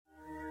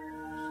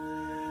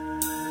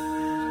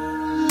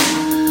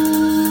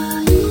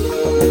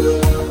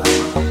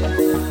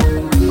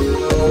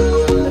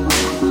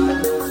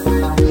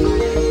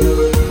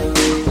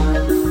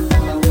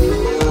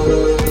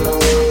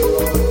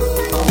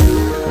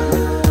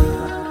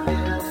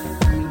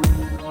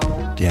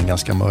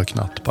ganska mörk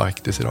natt på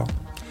Arktis idag.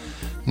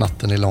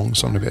 Natten är lång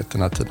som du vet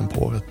den här tiden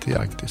på året i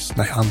Arktis.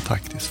 Nej,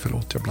 Antarktis,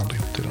 förlåt, jag blandar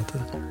ihop det hela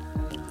tiden.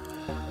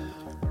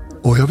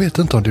 Och jag vet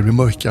inte om det blir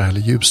mörkare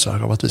eller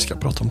ljusare av att vi ska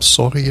prata om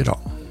sorg idag.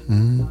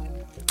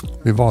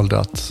 Vi valde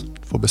att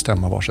få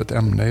bestämma varsitt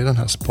ämne i den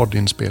här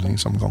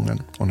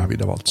poddinspelningsomgången och när vi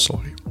har valt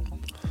sorg.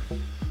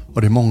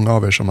 Och det är många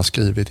av er som har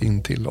skrivit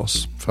in till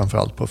oss,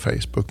 framförallt på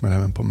Facebook men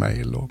även på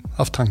mail och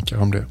haft tankar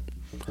om det.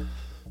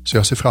 Så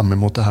jag ser fram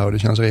emot det här och det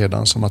känns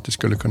redan som att det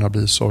skulle kunna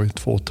bli sorg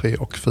 2, 3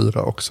 och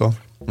 4 också.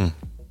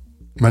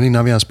 Men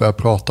innan vi ens börjar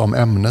prata om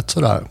ämnet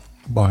sådär,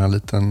 bara en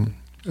liten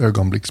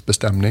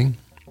ögonblicksbestämning.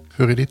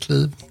 Hur är ditt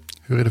liv?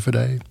 Hur är det för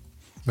dig?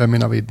 Vem är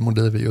Navid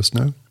Modivi just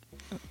nu?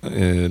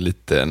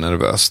 Lite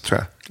nervös tror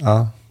jag.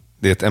 Ja.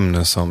 Det är ett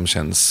ämne som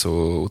känns så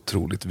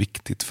otroligt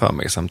viktigt för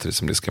mig samtidigt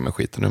som det skrämmer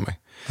skiten ur mig.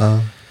 Ja.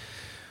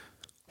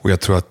 Och jag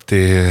tror att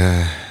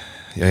det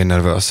jag är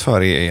nervös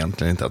för är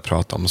egentligen inte att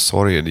prata om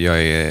sorg. Det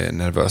jag är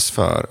nervös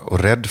för och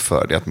rädd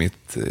för det är att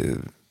mitt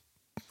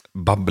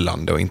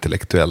babblande och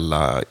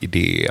intellektuella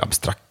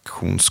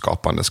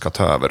idé-abstraktionsskapande ska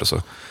ta över. Och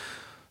så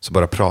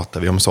bara pratar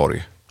vi om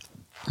sorg.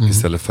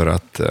 Istället för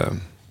att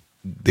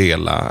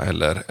dela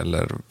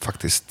eller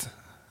faktiskt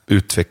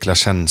utveckla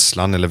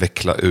känslan eller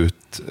veckla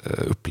ut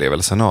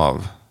upplevelsen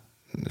av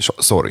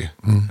sorg.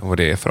 Och vad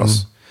det är för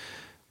oss.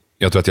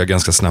 Jag tror att jag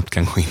ganska snabbt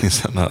kan gå in i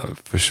sådana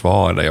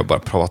försvar där jag bara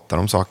pratar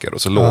om saker.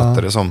 Och så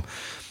låter det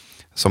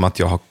som att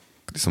jag har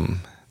liksom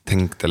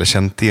tänkt eller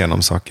känt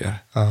igenom saker.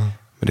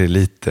 Men det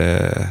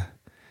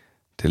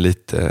är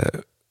lite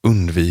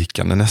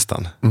undvikande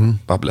nästan,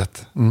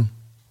 babblet.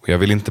 Och jag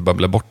vill inte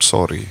babbla bort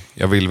sorg.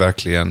 Jag vill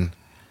verkligen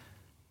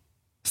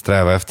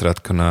sträva efter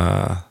att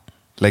kunna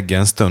lägga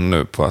en stund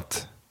nu på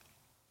att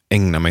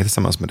ägna mig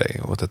tillsammans med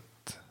dig åt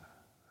ett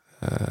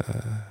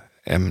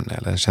ämne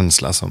eller en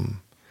känsla som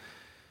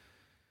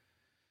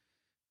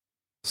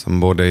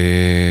både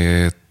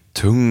är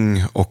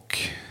tung och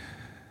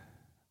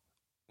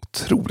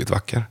otroligt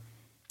vacker.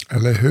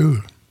 Eller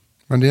hur?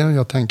 Men det är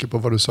jag tänker på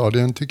vad du sa.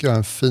 Det tycker jag är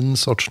en fin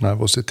sorts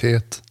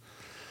nervositet.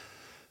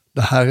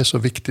 Det här är så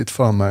viktigt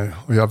för mig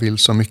och jag vill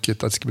så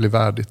mycket att det ska bli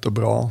värdigt och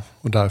bra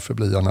och därför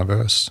blir jag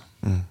nervös.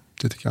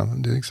 Det tycker jag,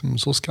 det är liksom,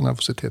 så ska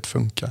nervositet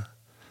funka.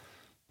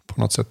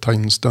 På något sätt ta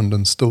in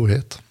stundens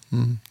storhet.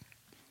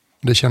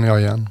 Det känner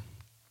jag igen.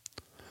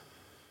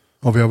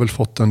 Och vi har väl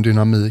fått en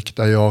dynamik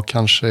där jag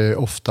kanske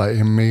ofta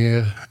är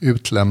mer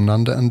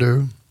utlämnande än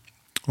du.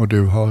 Och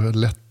du har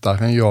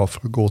lättare än jag för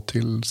att gå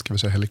till, ska vi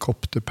säga,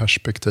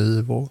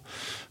 helikopterperspektiv och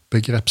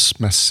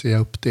begreppsmässiga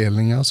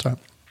uppdelningar och så här.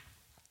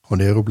 Och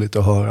det är roligt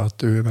att höra att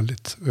du är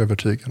väldigt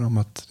övertygad om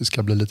att det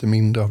ska bli lite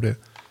mindre av det.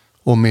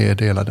 Och mer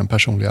dela den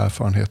personliga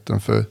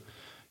erfarenheten. För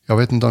jag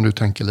vet inte om du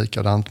tänker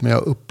likadant, men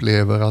jag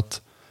upplever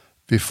att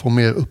vi får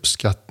mer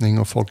uppskattning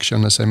och folk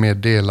känner sig mer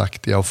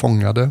delaktiga och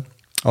fångade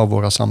av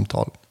våra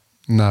samtal.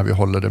 När vi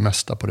håller det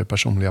mesta på det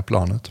personliga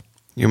planet.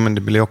 Jo, men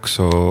det blir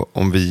också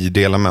om vi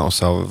delar med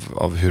oss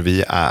av hur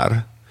vi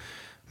är.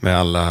 Med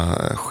alla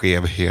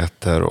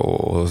skevheter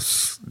och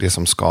det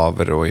som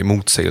skaver och är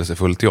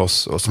motsägelsefullt i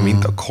oss. Och som vi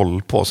inte har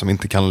koll på. Som vi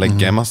inte kan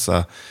lägga en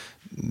massa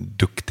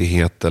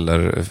duktighet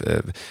eller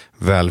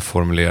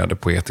välformulerade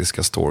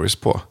poetiska stories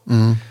på.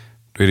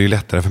 Då är det ju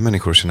lättare för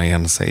människor att känna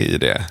igen sig i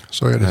det.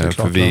 Så är det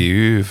för vi är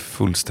ju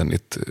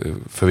fullständigt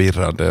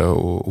förvirrade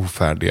och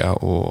ofärdiga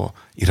och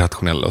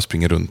irrationella och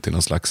springer runt i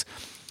någon slags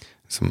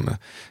som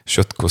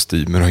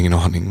köttkostymer och har ingen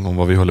aning om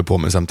vad vi håller på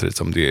med samtidigt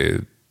som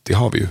det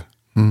har vi ju.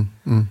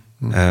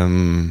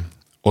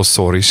 Och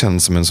sorg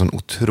känns som en sån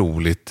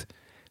otroligt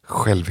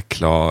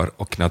självklar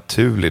och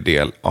naturlig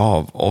del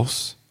av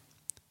oss.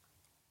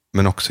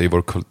 Men också i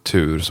vår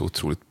kultur så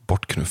otroligt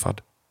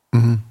bortknuffad.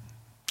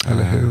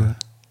 Eller hur?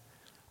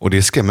 Och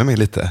det skrämmer mig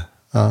lite.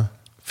 Ja.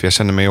 För jag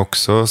känner mig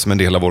också som en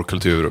del av vår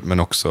kultur, men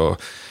också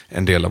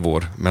en del av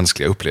vår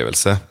mänskliga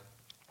upplevelse.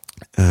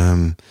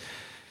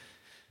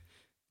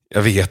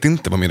 Jag vet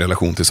inte vad min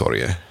relation till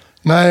sorg är.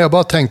 Nej, jag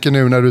bara tänker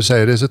nu när du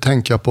säger det så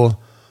tänker jag på,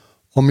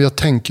 om jag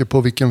tänker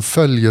på vilken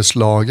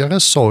följeslagare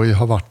sorg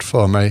har varit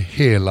för mig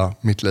hela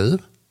mitt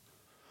liv.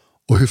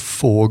 Och hur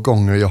få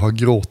gånger jag har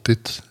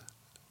gråtit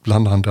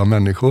bland andra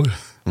människor.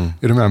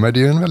 Är du med mig? Det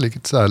är ju en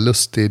väldigt så här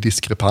lustig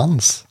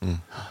diskrepans.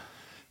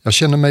 Jag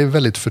känner mig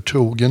väldigt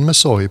förtrogen med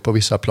sorg på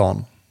vissa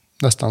plan.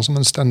 Nästan som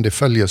en ständig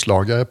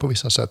följeslagare på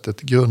vissa sätt.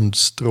 Ett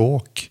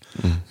grundstråk,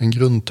 en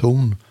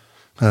grundton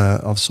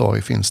av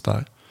sorg finns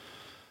där.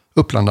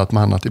 Uppblandat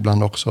med annat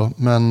ibland också.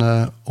 Men,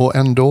 och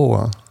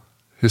ändå,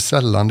 hur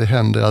sällan det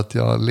händer att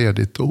jag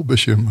ledigt och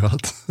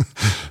obekymrat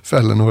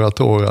fäller några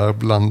tårar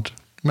bland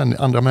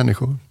andra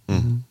människor.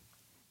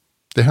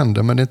 Det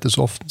händer, men det är inte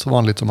så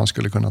vanligt som man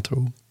skulle kunna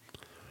tro.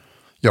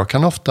 Jag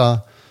kan ofta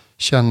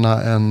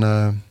känna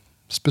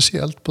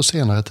speciellt på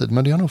senare tid,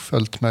 men det har nog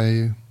följt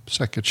mig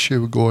säkert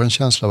 20 år, en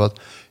känsla av att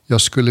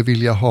jag skulle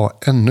vilja ha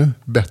ännu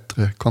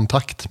bättre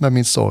kontakt med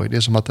min sorg. Det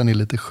är som att den är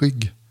lite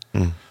skygg.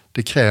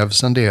 Det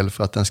krävs en del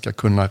för att den ska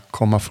kunna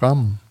komma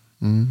fram.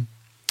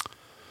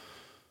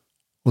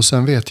 Och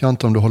sen vet jag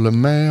inte om du håller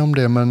med om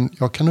det, men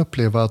jag kan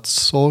uppleva att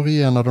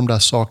sorg är en av de där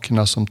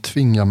sakerna som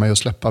tvingar mig att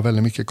släppa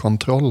väldigt mycket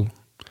kontroll.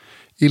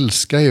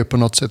 Ilska är ju på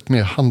något sätt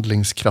mer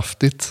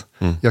handlingskraftigt.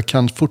 Jag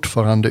kan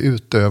fortfarande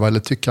utöva eller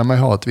tycka mig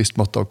ha ett visst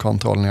mått av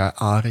kontroll när jag är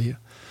arg.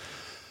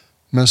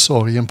 Men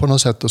sorgen på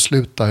något sätt, då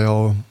slutar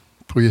jag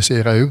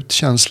projicera ut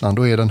känslan.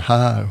 Då är den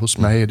här hos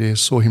mig, det är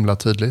så himla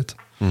tydligt.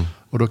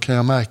 Och då kan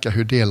jag märka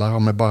hur delar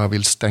av mig bara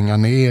vill stänga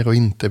ner och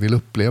inte vill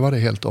uppleva det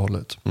helt och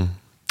hållet.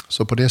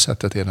 Så på det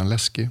sättet är den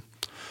läskig.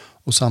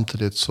 Och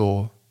samtidigt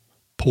så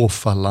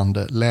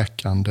påfallande,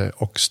 läkande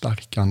och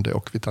stärkande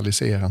och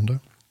vitaliserande.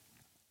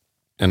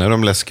 En av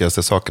de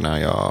läskigaste sakerna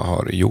jag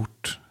har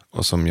gjort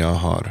och som jag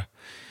har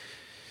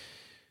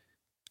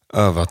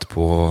övat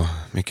på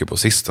mycket på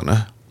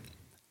sistone,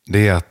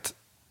 det är att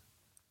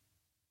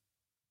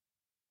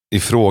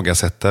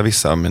ifrågasätta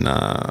vissa av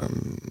mina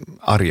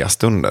arga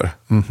stunder.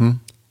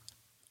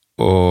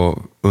 Och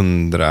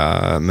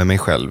undra med mig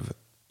själv,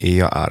 är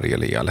jag arg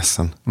eller är jag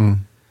ledsen?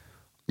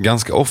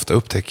 Ganska ofta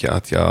upptäcker jag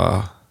att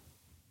jag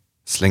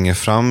slänger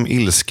fram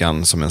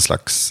ilskan som en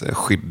slags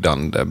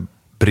skyddande,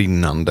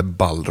 brinnande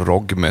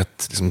ballrogg med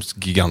ett liksom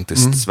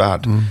gigantiskt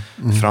svärd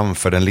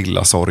framför den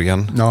lilla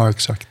sorgen. Ja,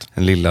 exakt.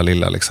 Den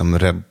lilla liksom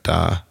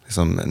rädda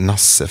liksom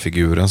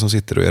Nasse-figuren som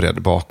sitter och är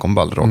rädd bakom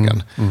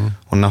ballroggen.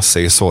 Och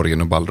Nasse är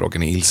sorgen och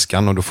ballroggen är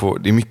ilskan. Och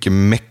det är mycket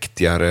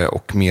mäktigare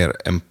och mer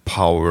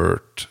empowered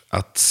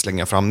att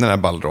slänga fram den här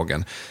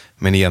ballroggen.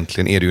 Men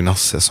egentligen är det ju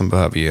Nasse som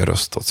behöver ge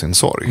röst åt sin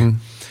sorg.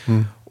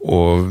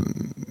 Och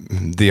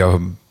det jag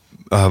har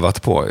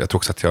övat på, jag tror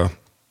också att jag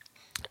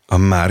har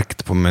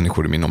märkt på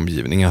människor i min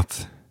omgivning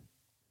att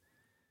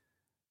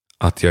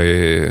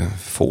jag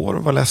får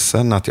vara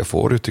ledsen, att jag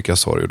får uttrycka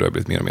sorg, och då har jag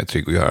blivit mer och mer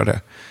trygg att göra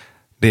det.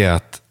 Det är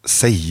att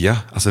säga,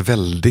 alltså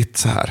väldigt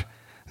så här,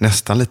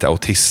 nästan lite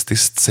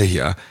autistiskt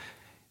säga,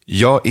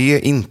 jag är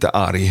inte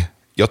arg,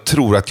 jag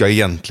tror att jag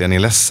egentligen är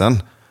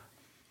ledsen.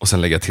 Och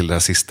sen lägga till det här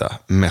sista,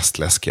 mest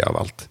läskiga av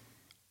allt.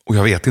 Och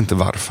jag vet inte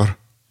varför.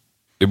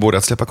 Det är både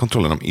att släppa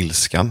kontrollen om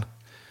ilskan,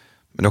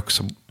 men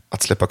också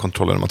att släppa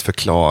kontrollen om att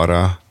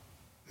förklara,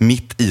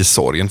 mitt i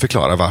sorgen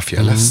förklara varför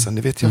jag är ledsen.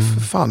 Det vet jag för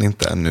fan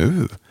inte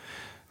nu.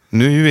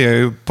 Nu är jag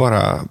ju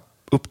bara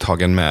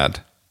upptagen med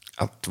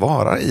att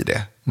vara i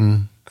det.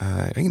 Jag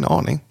har ingen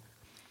aning.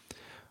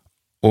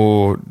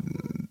 Och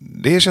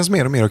det känns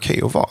mer och mer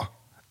okej att vara.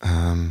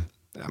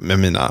 Med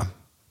mina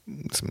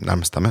liksom,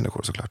 närmsta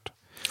människor såklart.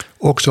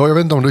 Också, jag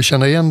vet inte om du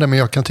känner igen det, men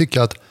jag kan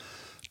tycka att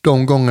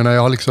de gångerna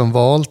jag har liksom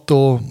valt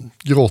att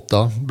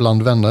gråta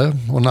bland vänner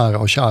och nära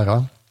och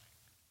kära,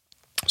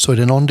 så är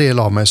det någon del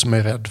av mig som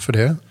är rädd för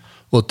det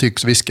och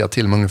tycks viska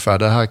till mig ungefär,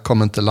 det här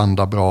kommer inte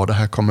landa bra, det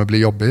här kommer bli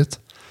jobbigt.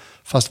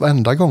 Fast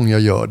varenda gång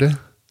jag gör det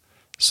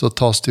så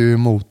tas det ju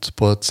emot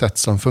på ett sätt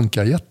som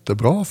funkar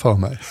jättebra för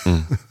mig.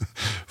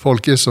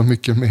 Folk är så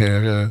mycket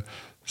mer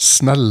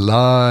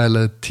snälla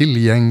eller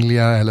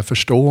tillgängliga eller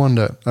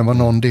förstående än vad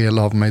någon del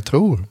av mig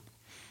tror.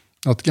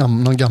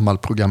 Någon gammal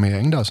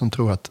programmering där som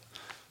tror att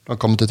de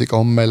kommer inte tycka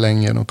om mig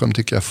längre, de kommer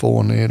tycka jag är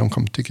fånig, de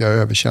kommer tycka jag är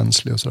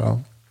överkänslig och sådär.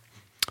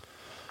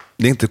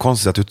 Det är inte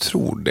konstigt att du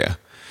tror det.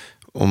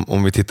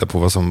 Om vi tittar på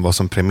vad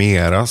som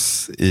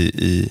premieras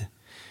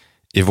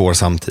i vår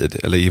samtid,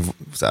 eller i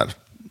så här,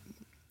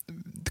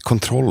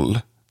 kontroll.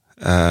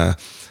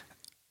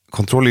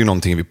 Kontroll är ju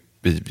någonting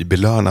vi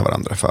belönar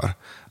varandra för.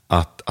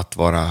 Att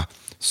vara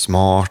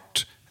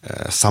smart,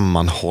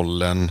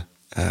 sammanhållen,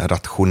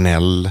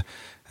 rationell,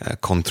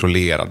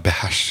 kontrollerad,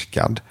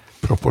 behärskad.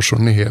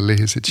 Proportionerlig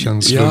i sitt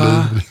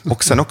känsloliv. Ja,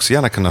 och sen också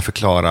gärna kunna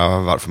förklara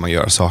varför man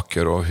gör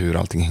saker och hur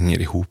allting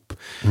hänger ihop.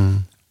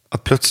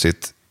 Att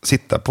plötsligt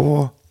sitta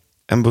på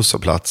en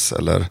busshållplats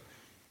eller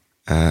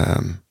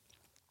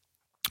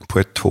på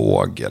ett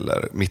tåg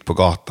eller mitt på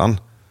gatan.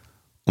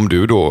 Om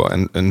du då,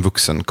 en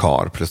vuxen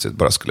karl, plötsligt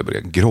bara skulle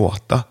börja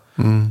gråta.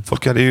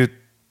 Folk hade ju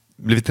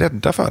blivit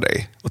rädda för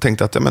dig och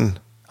tänkt att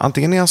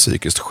antingen är han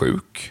psykiskt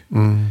sjuk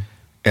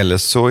eller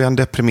så är han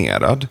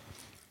deprimerad.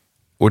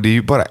 Och det är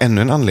ju bara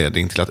ännu en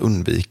anledning till att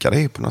undvika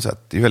dig på något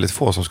sätt. Det är väldigt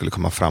få som skulle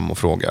komma fram och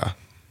fråga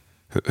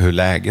hur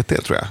läget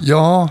är, tror jag.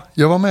 Ja,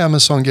 jag var med om en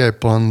sån grej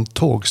på en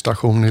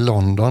tågstation i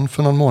London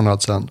för någon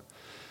månad sedan.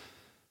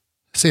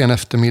 Sen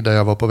eftermiddag,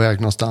 jag var på väg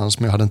någonstans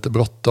men jag hade inte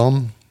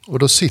bråttom. Och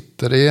då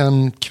sitter det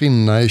en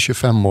kvinna i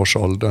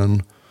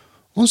 25-årsåldern.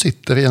 Hon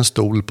sitter i en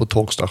stol på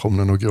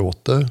tågstationen och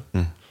gråter.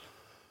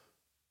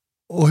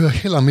 Och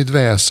hela mitt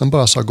väsen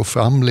bara sa gå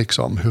fram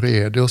liksom. Hur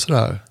är det och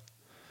sådär.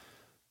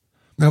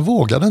 Men jag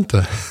vågade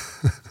inte.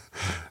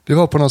 Det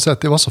var på något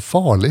sätt, det var så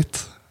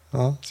farligt.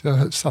 Ja, så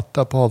jag satt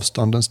där på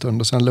avstånd en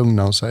stund och sen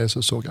lugnade hon sig,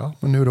 så såg jag,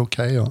 men nu är det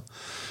okej. Ja.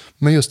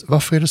 Men just,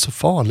 varför är det så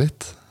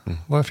farligt?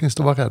 Vad finns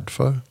det att vara rädd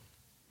för?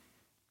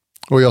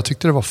 Och jag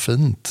tyckte det var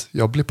fint.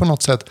 Jag blir på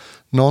något sätt,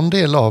 någon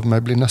del av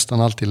mig blir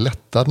nästan alltid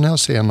lättad när jag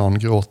ser någon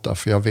gråta,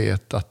 för jag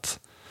vet att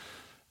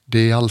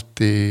det är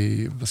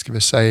alltid, vad ska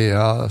vi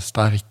säga,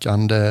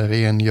 stärkande,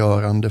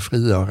 rengörande,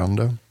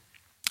 frigörande.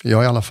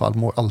 Jag i alla fall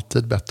mår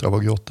alltid bättre av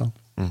att gråta.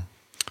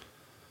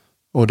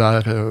 Och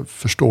där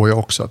förstår jag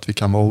också att vi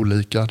kan vara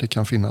olika. Det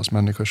kan finnas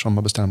människor som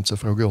har bestämt sig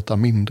för att gråta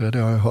mindre. Det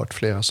har jag hört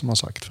flera som har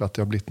sagt, för att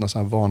det har blivit en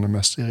sån här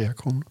vanemässig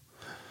reaktion.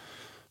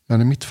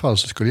 Men i mitt fall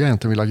så skulle jag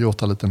egentligen vilja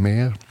gråta lite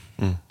mer.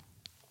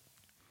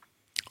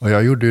 Och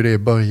jag gjorde ju det i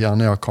början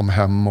när jag kom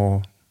hem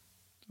och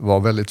var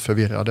väldigt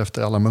förvirrad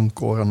efter alla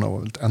munkåren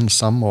och lite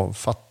ensam och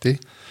fattig.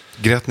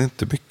 Grät ni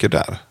inte mycket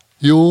där?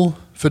 Jo,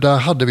 för där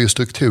hade vi ju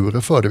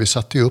strukturer för det. Vi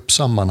satte ju upp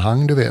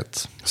sammanhang, du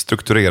vet.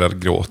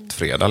 Strukturerad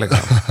gråtfredag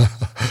liksom.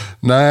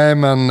 Nej,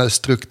 men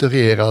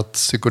strukturerat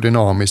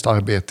psykodynamiskt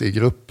arbete i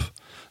grupp.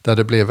 Där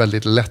det blev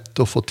väldigt lätt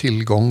att få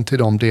tillgång till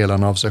de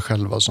delarna av sig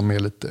själva som är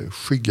lite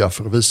skygga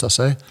för att visa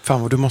sig.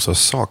 Fan vad du måste ha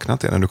saknat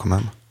det när du kom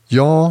hem.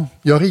 Ja,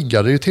 jag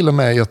riggade ju till och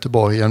med i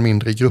Göteborg i en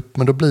mindre grupp.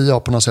 Men då blir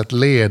jag på något sätt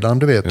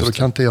ledande, du vet. Och då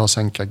kan inte jag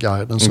sänka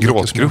garden. En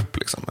gråtgrupp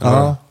liksom? Eller?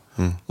 Ja.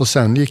 Och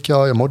sen gick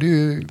jag mådde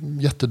ju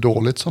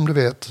jättedåligt som du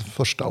vet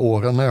första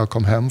åren när jag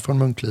kom hem från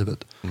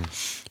munklivet.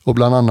 Och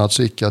bland annat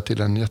så gick jag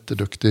till en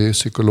jätteduktig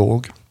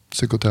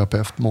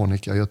psykoterapeut,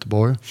 Monica i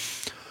Göteborg.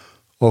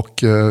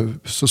 Och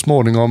så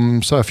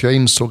småningom, för jag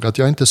insåg att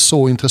jag inte är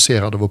så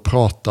intresserad av att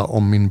prata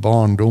om min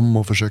barndom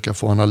och försöka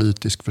få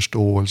analytisk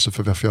förståelse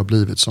för varför jag har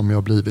blivit som jag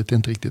har blivit. Det är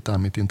inte riktigt där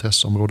mitt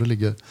intresseområde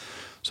ligger.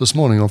 Så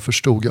småningom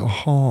förstod jag,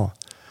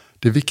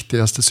 det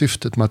viktigaste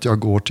syftet med att jag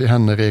går till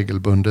henne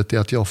regelbundet är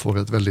att jag får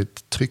ett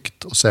väldigt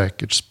tryggt och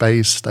säkert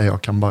space där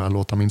jag kan bara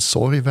låta min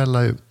sorg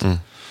välla ut.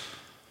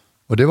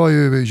 Och det var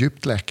ju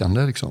djupt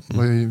läkande liksom. Det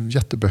var ju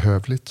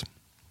jättebehövligt.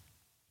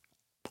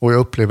 Och jag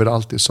upplever det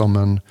alltid som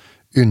en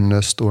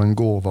ynnest och en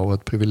gåva och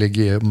ett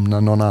privilegium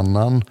när någon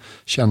annan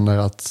känner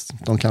att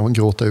de kan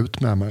gråta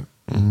ut med mig.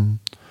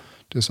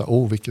 Det är så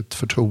här, vilket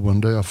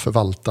förtroende, jag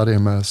förvaltar det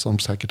med, som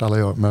säkert alla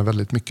gör, med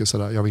väldigt mycket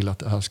sådär, jag vill att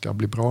det här ska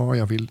bli bra,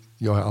 jag vill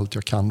göra allt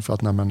jag kan för att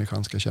den här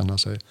människan ska känna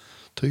sig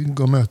trygg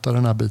och möta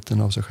den här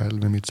biten av sig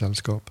själv i mitt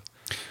sällskap.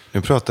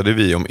 Nu pratade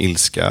vi om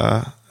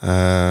ilska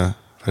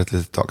för ett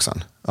litet tag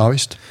sedan. Ja,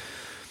 visst.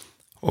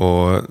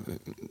 Och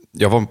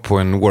jag var på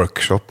en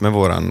workshop med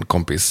våran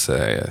kompis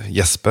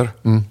Jesper.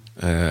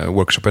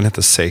 Workshopen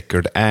hette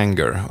Sacred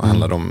Anger och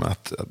handlade om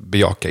att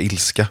bejaka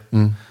ilska.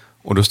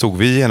 Och då stod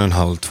vi i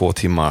 1,5-2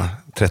 timmar,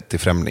 30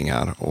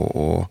 främlingar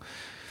och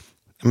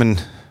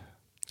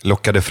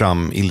lockade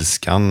fram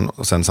ilskan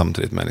och sen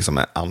samtidigt med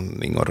liksom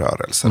andning och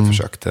rörelser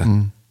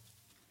försökte.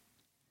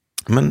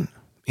 Men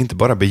inte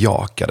bara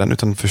bejaka den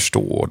utan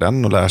förstå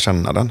den och lära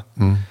känna den.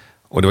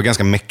 Och det var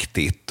ganska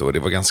mäktigt och det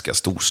var ganska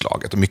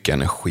storslaget och mycket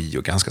energi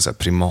och ganska så här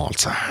primalt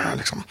så här,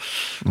 liksom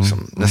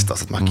nästan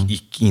så att man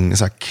gick in i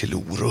så här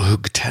klor och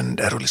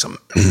huggtänder och liksom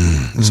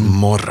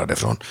morrade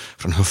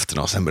från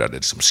höfterna och sen började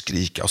liksom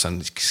skrika och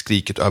sen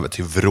skriket över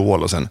till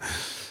vrål och sen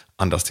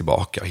andas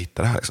tillbaka och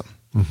hitta det här liksom.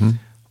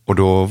 Och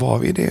då var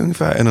vi det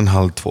ungefär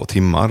 1,5-2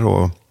 timmar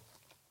och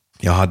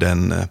jag hade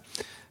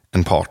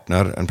en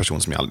partner, en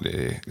person som jag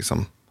aldrig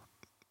liksom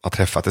har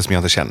träffat, som jag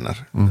inte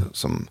känner,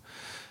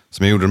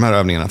 som jag gjorde de här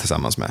övningarna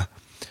tillsammans med.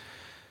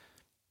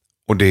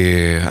 Och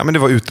det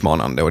var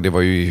utmanande och det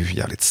var ju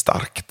jävligt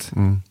starkt.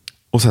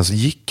 Och sen så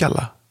gick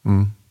alla.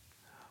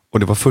 Och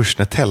det var först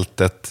när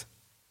tältet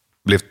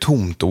blev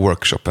tomt och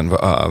workshopen var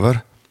över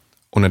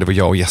och när det var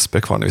jag och Jesper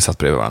kvar när vi satt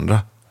bredvid varandra,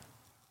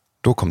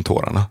 då kom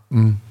tårarna.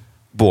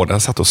 Båda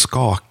satt och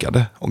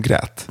skakade och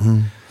grät.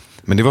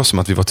 Men det var som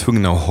att vi var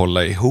tvungna att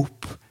hålla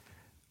ihop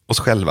oss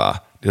själva.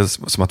 Det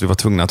var som att vi var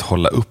tvungna att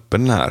hålla uppe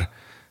den här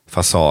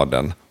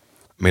fasaden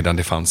medan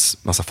det fanns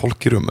massa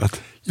folk i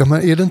rummet. Ja,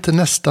 men är det inte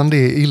nästan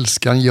det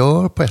ilskan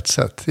gör på ett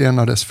sätt i en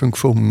av dess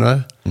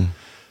funktioner?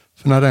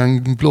 För när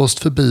den blåst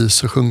förbi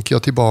så sjunker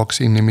jag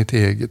tillbaks in i mitt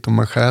eget och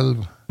mig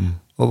själv.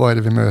 Och vad är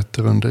det vi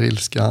möter under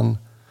ilskan?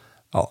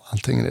 Ja,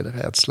 antingen är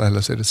det rädsla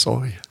eller så är det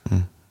sorg.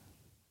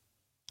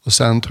 Och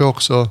sen tror jag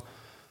också,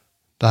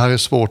 det här är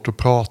svårt att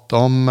prata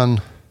om, men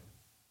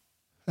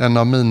en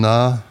av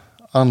mina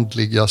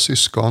andliga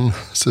syskon,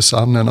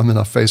 Susanne, en av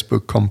mina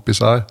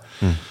Facebook-kompisar,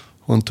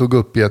 hon tog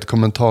upp i ett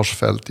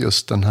kommentarsfält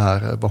just den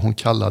här, vad hon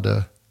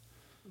kallade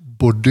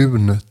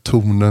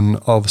borduntonen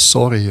av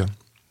sorg.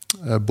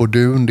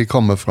 Bordun, det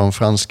kommer från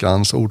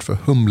franskans ord för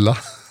humla.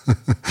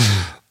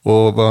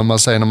 Och vad man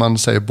säger när man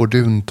säger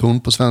bordunton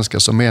på svenska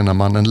så menar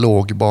man en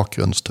låg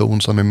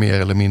bakgrundston som är mer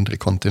eller mindre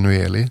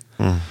kontinuerlig.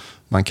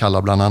 Man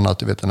kallar bland annat,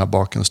 du vet, den här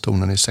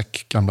bakgrundstonen i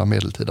gamla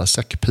medeltida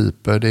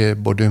säckpiper, det är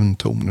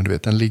borduntonen, du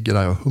vet, den ligger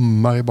där och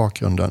hummar i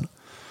bakgrunden.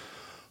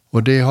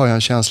 Och det har jag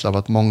en känsla av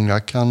att många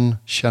kan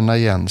känna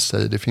igen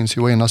sig. Det finns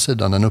ju å ena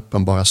sidan den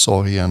uppenbara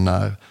sorgen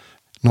när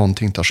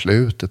någonting tar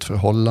slut, ett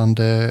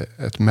förhållande,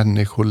 ett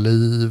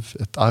människoliv,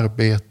 ett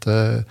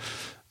arbete,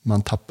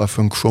 man tappar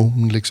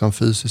funktion liksom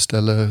fysiskt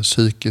eller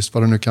psykiskt,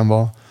 vad det nu kan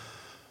vara.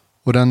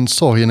 Och den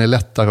sorgen är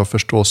lättare att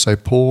förstå sig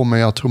på, men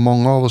jag tror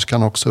många av oss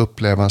kan också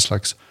uppleva en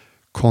slags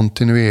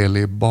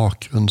kontinuerlig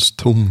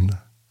bakgrundston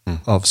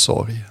av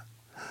sorg.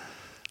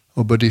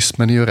 Och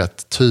buddhismen är ju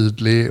rätt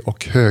tydlig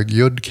och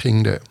högljudd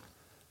kring det.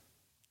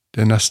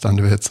 Det är nästan,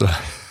 du vet, sådär.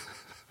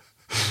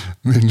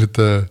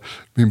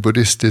 Min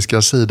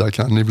buddhistiska sida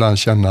kan ibland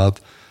känna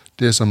att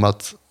det är som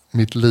att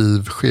mitt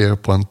liv sker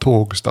på en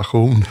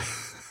tågstation.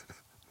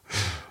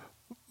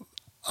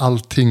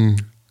 allting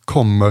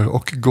kommer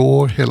och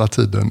går hela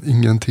tiden.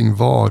 Ingenting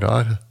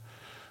varar.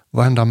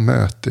 Varenda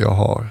möte jag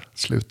har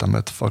slutar med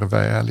ett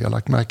farväl. Jag har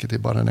lagt märke till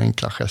bara den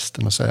enkla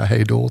gesten och säga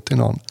hej då till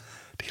någon.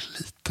 Det är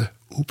lite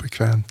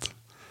obekvämt.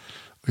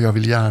 Och jag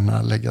vill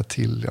gärna lägga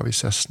till, jag vill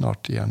ses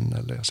snart igen,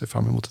 eller jag ser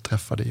fram emot att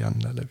träffa dig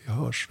igen, eller vi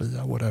hörs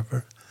via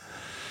whatever.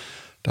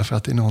 Därför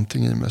att det är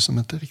någonting i mig som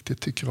inte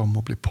riktigt tycker om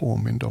att bli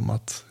påmind om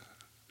att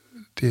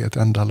det är ett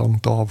enda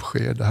långt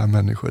avsked, det här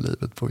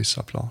människolivet på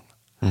vissa plan.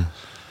 Mm.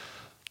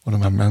 Och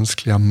de här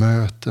mänskliga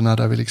mötena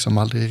där vi liksom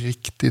aldrig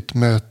riktigt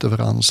möter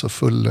varandra så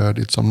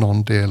fullödigt som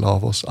någon del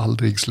av oss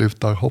aldrig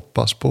slutar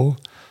hoppas på.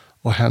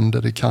 Och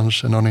händer det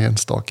kanske någon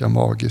enstaka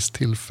magisk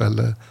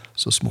tillfälle,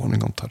 så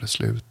småningom tar det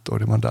slut och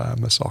det är man där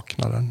med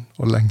saknaden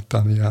och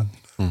längtan igen.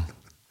 Mm.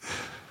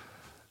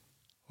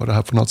 Och det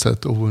här på något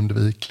sätt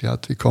oundvikliga,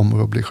 att vi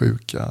kommer att bli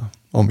sjuka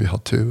om vi har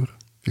tur.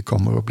 Vi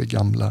kommer att bli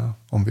gamla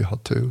om vi har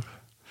tur.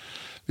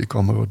 Vi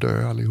kommer att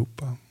dö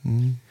allihopa.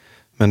 Mm.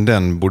 Men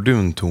den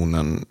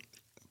borduntonen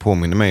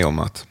påminner mig om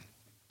att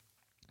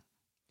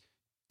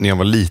när jag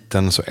var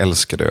liten så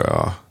älskade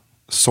jag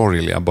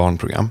sorgliga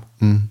barnprogram.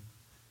 Mm.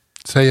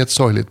 Säg ett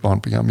sorgligt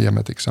barnprogram, ge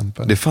mig ett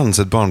exempel. Det fanns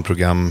ett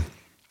barnprogram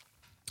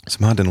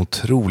som hade en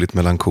otroligt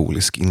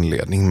melankolisk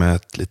inledning med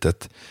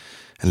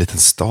en liten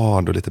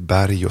stad och lite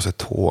berg och så ett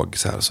tåg.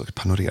 Så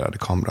panorerade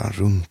kameran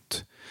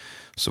runt.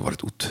 Så var det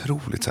ett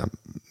otroligt så här,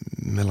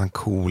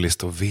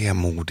 melankoliskt och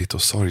vemodigt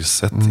och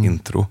sorgset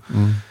intro.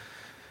 Mm.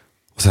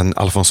 Och sen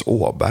Alfons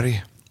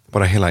Åberg.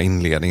 Bara hela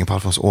inledningen på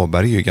Alfons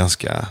Åberg är ju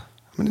ganska,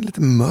 men det är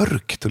lite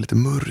mörkt och lite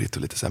murrigt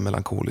och lite så här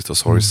melankoliskt och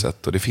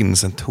sorgset. Och det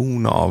finns en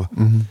ton av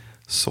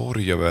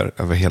sorg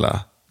över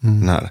hela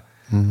den här.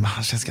 Men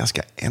han känns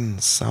ganska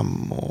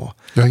ensam.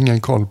 Jag har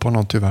ingen koll på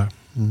någon tyvärr.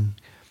 Mm.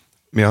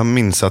 Men jag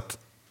minns att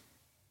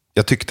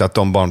jag tyckte att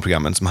de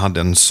barnprogrammen som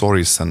hade en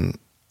sorgsen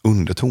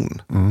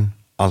underton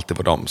alltid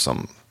var de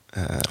som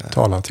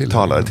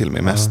talade till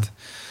mig mest. Ja.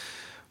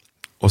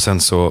 Och sen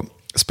så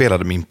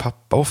spelade min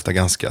pappa ofta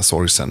ganska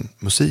sorgsen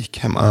musik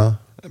hemma,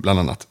 bland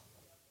annat.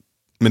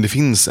 Men det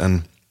finns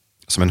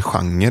som en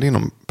genre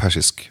inom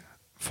persisk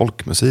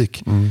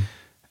folkmusik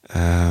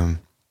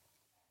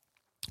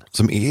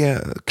som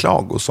är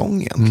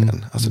klagosång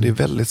egentligen. Alltså det är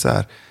väldigt så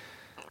här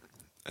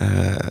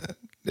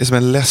det är som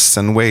en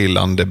ledsen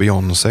wailande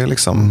Beyoncé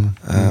liksom.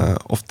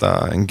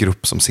 Ofta en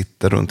grupp som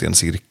sitter runt i en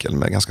cirkel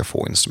med ganska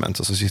få instrument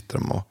och så sitter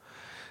de och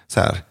så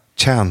här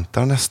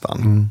chantar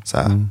nästan. Så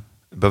här.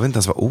 Det behöver inte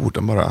ens vara ord,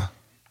 de bara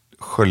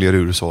sköljer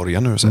ur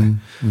sorgen ur sig.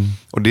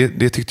 Och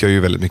det tyckte jag ju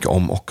väldigt mycket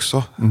om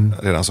också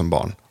redan som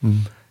barn.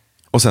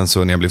 Och sen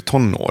så när jag blev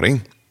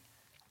tonåring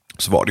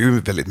så var det ju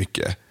väldigt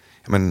mycket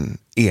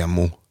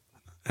emo,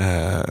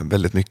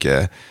 väldigt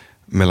mycket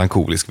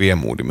melankolisk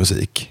vemodig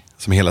musik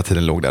som hela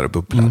tiden låg där och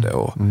bubblade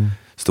och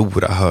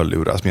stora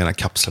hörlurar som gärna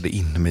kapslade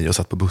in mig och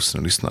satt på bussen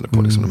och lyssnade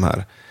på liksom de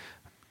här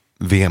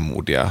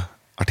vemodiga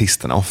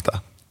artisterna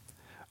ofta.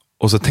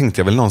 Och så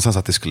tänkte jag väl någonstans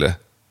att det skulle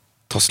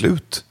ta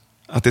slut.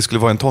 Att det skulle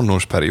vara en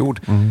tonårsperiod.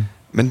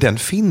 Men den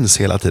finns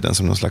hela tiden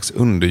som någon slags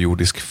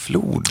underjordisk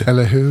flod.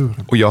 Eller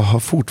hur? Och jag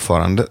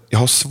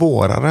har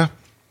svårare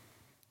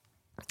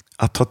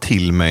att ta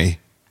till mig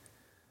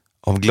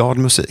av glad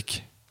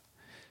musik.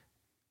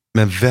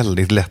 Men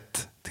väldigt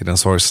lätt till den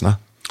sorgsna.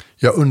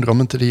 Jag undrar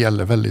om inte det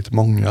gäller väldigt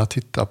många.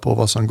 Titta på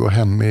vad som går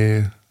hem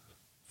i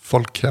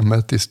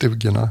folkhemmet, i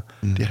stugorna.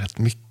 Det är rätt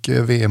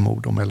mycket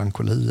vemod och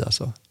melankoli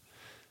alltså.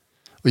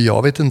 Och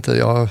jag vet inte,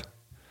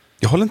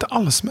 jag håller inte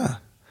alls med.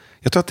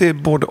 Jag tror att det är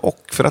både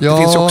och. För att det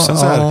finns ju också en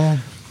så här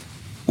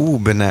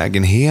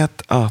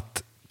obenägenhet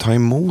att ta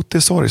emot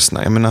det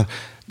sorgsna. Jag menar,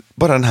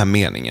 bara den här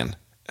meningen.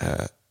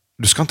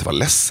 Du ska inte vara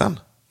ledsen.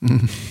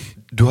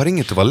 Du har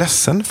inget att vara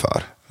ledsen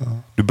för.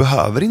 Du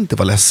behöver inte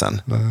vara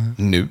ledsen. Nej.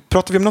 Nu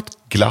pratar vi om något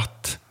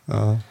glatt.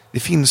 Det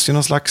finns ju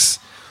någon slags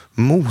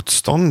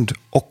motstånd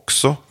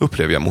också,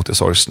 upplever jag, mot det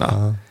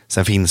sorgsna.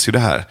 Sen finns ju det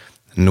här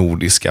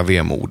nordiska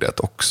vemodet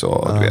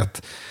också, du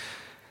vet.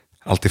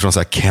 Allt ifrån så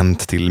här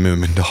Kent till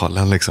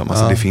Mumindalen liksom.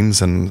 Alltså det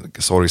finns en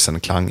sorgsen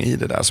klang i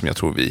det där som jag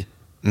tror vi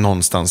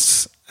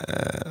någonstans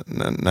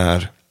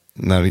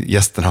när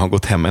gästerna har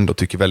gått hem ändå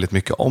tycker väldigt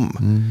mycket om.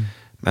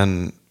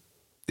 Men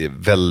det är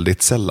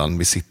väldigt sällan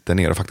vi sitter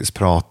ner och faktiskt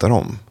pratar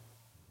om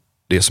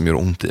det som gör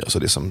ont i oss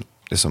och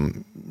det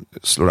som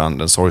slår an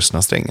den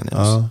sorgsna strängen i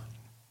oss.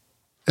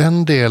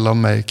 En del av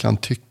mig kan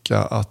tycka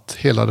att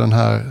hela den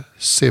här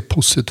se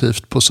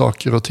positivt på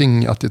saker och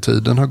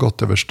ting-attityden har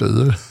gått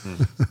överstyr.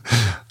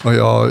 Och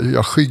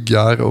jag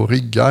skyggar och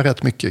ryggar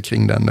rätt mycket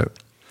kring den nu.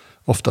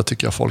 Ofta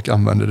tycker jag folk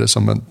använder det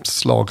som en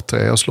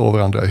slagträ och slår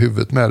varandra i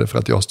huvudet med det för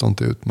att jag står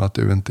inte ut med att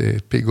du inte är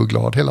pigg och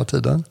glad hela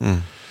tiden.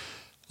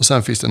 Och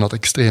sen finns det något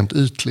extremt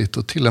ytligt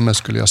och till och med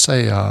skulle jag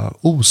säga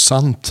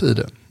osant i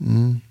det.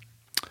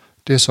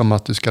 Det är som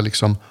att du ska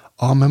liksom,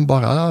 men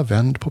bara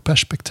vänd på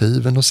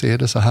perspektiven och se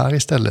det så här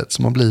istället.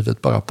 Som om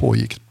livet bara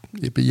pågick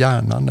i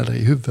hjärnan eller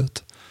i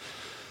huvudet.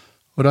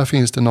 Och där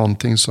finns det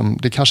någonting som,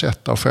 det är kanske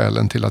ett av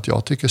skälen till att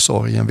jag tycker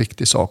sorg är en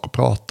viktig sak att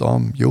prata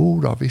om.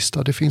 Jo då,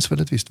 visst, det finns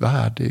väl ett visst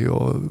värde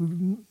och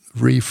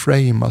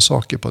reframa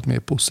saker på ett mer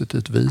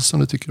positivt vis som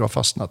du tycker har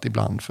fastnat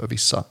ibland för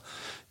vissa.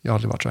 Jag har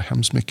aldrig varit så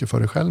hemskt mycket för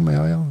det själv,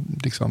 men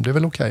liksom, det är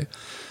väl okej.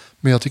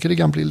 Men jag tycker det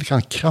kan bli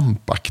lite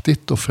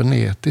krampaktigt och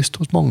frenetiskt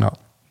hos många.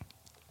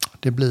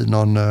 Det blir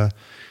någon,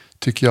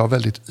 tycker jag,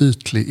 väldigt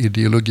ytlig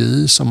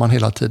ideologi som man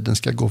hela tiden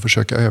ska gå och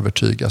försöka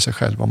övertyga sig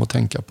själv om att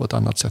tänka på ett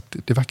annat sätt.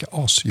 Det verkar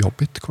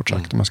asjobbigt, kort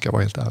sagt, om jag ska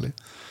vara helt ärlig.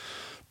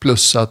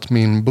 Plus att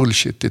min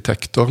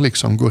bullshit-detektor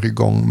liksom går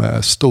igång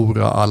med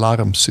stora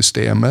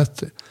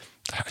alarmsystemet.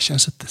 Det här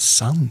känns inte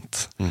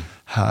sant.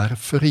 Här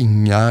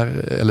förringar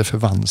eller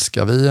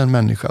förvanskar vi en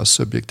människas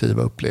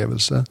subjektiva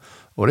upplevelse.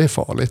 Och det är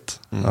farligt.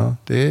 Ja,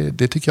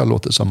 det tycker jag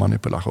låter som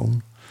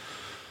manipulation.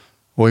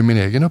 Och i min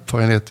egen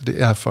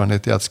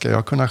erfarenhet är att ska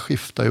jag kunna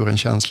skifta ur en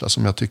känsla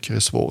som jag tycker är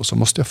svår, så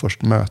måste jag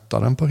först möta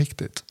den på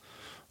riktigt.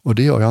 Och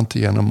det gör jag inte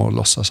genom att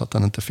låtsas att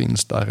den inte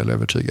finns där eller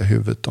övertyga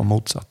huvudet om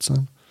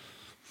motsatsen.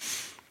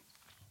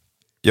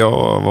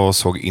 Jag var och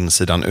såg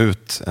Insidan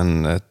ut,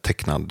 en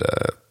tecknad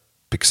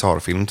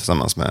Pixar-film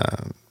tillsammans med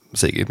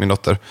Sigrid, min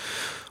dotter.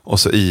 Och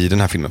så i den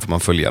här filmen får man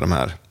följa de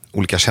här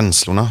olika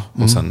känslorna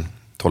hos en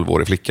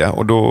 12-årig flicka.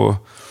 Och då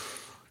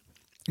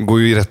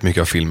går ju rätt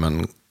mycket av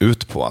filmen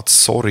ut på att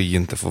sorg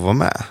inte får vara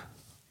med.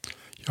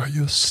 Ja,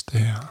 just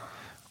det.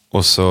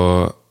 Och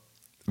så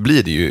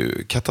blir det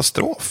ju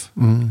katastrof.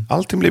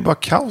 Allting blir bara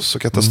kaos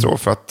och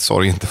katastrof för att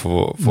sorg inte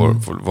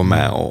får vara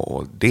med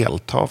och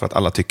delta. För att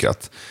alla tycker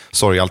att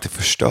sorg alltid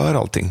förstör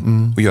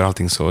allting och gör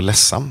allting så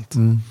ledsamt.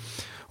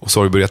 Och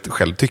sorg börjar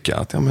själv tycka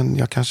att men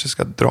jag kanske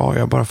ska dra,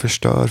 jag bara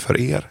förstör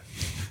för er.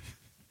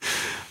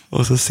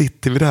 Och så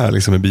sitter vi där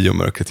liksom i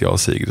biomörkret, jag och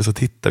Sigrid, och så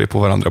tittar vi på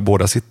varandra.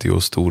 Båda sitter ju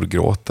och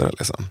storgråter.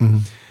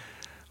 Liksom.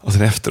 Och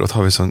sen efteråt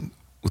har vi så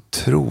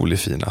otroligt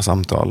fina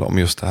samtal om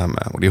just det här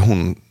med, och det är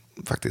hon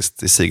faktiskt,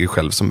 det är Sigrid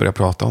själv som börjar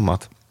prata om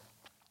att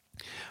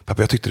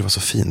pappa, jag tyckte det var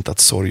så fint att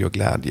sorg och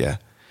glädje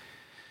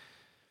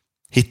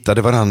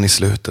hittade varandra i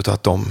slutet och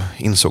att de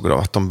insåg då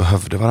att de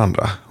behövde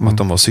varandra och att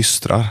de var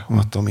systrar och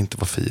att de inte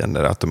var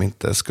fiender, att de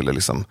inte skulle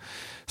liksom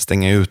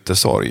stänga ute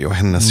sorg och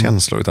hennes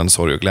känslor, utan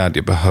sorg och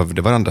glädje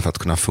behövde varandra för att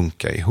kunna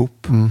funka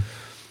ihop.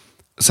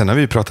 Sen har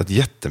vi pratat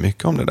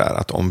jättemycket om det där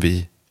att om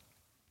vi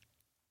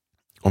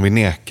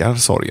nekar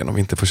sorgen, om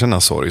vi inte får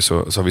känna sorg, så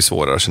har vi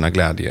svårare att känna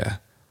glädje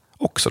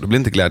också. Då blir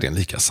inte glädjen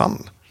lika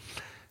sann.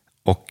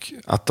 Och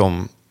att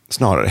de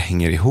snarare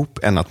hänger ihop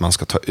än att man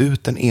ska ta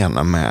ut den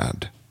ena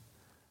med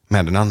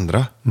den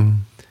andra.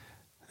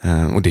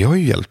 Och det har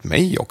ju hjälpt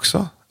mig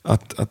också.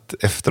 Att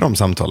efter de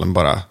samtalen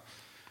bara,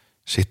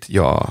 shit,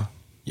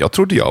 jag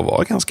trodde jag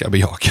var ganska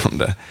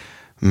bejakande.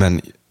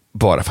 Men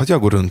bara för att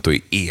jag går runt och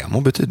är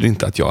emo betyder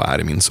inte att jag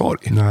är i min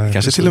sorg. Nej,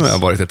 kanske till och med har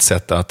varit ett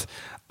sätt att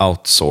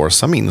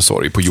outsourca min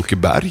sorg på Jocke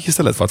Berg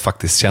istället för att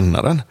faktiskt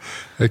känna den.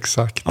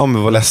 Exakt. Ja,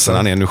 men vad ledsen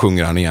han är, nu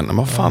sjunger han igen. Men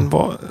vad fan,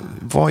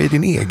 vad är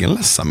din egen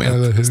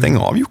ledsamhet? Stäng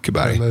av Jocke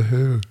Berg. Eller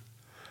hur?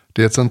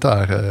 Det är ett sånt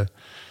där,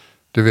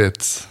 du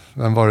vet,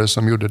 vem var det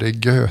som gjorde det?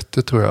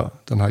 Goethe, tror jag.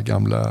 Den här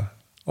gamla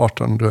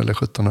 1800- eller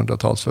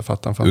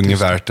 1700-talsförfattaren. Unge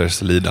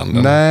Werthers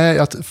lidanden.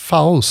 Nej,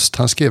 Faust,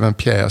 han skrev en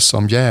pjäs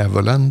om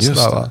djävulen.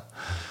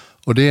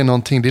 Och det är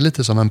någonting, det är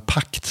lite som en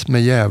pakt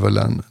med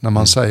djävulen när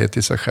man säger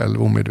till sig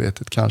själv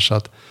omedvetet kanske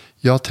att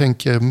jag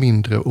tänker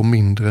mindre och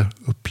mindre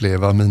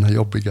uppleva mina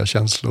jobbiga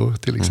känslor,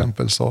 till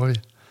exempel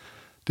sorg.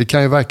 Det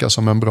kan ju verka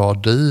som en bra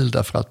deal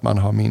därför att man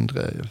har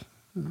mindre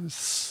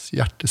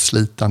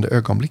hjärteslitande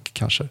ögonblick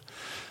kanske.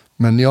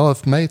 Men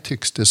för mig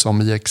tycks det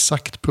som i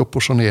exakt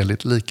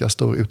proportionerligt lika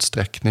stor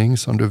utsträckning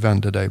som du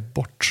vänder dig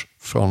bort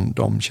från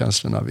de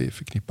känslorna vi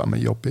förknippar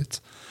med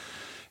jobbigt.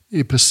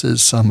 I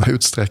precis samma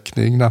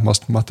utsträckning,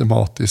 närmast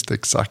matematiskt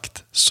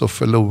exakt, så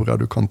förlorar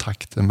du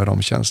kontakten med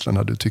de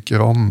känslorna du tycker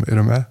om. Är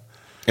du med?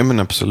 Ja, men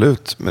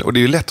absolut. Och det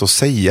är ju lätt att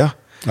säga.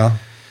 Ja.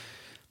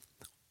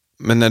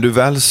 Men när du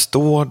väl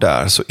står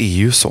där så är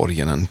ju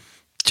sorgen en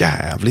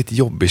jävligt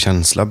jobbig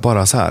känsla.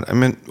 Bara så här,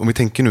 men om vi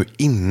tänker nu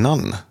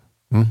innan.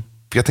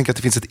 För jag tänker att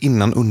det finns ett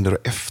innan, under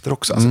och efter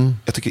också. Alltså,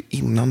 jag tycker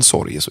innan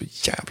sorg är så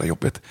jävla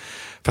jobbigt.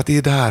 För att det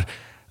är där,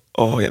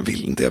 jag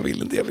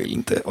vill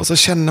inte. Och så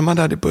känner man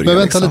där det börjar. Men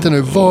vänta lite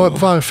nu,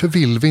 varför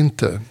vill vi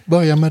inte?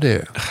 Börja med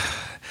det.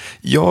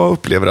 Jag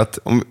upplever att,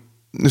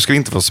 nu ska vi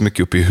inte vara så mycket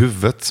uppe i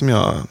huvudet som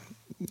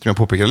jag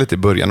påpekade lite i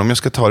början. Om jag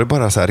ska ta det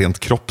bara så här rent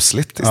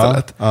kroppsligt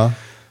istället.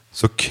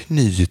 Så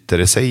knyter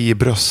det sig i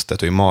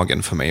bröstet och i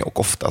magen för mig och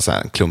ofta så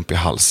här en klump i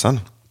halsen.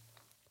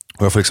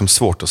 Och jag får liksom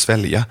svårt att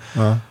svälja.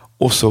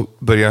 Och så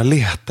börjar jag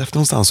leta efter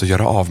någonstans att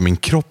göra av min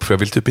kropp, för jag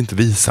vill typ inte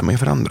visa mig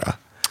för andra.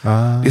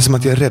 Det är som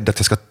att jag är rädd att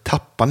jag ska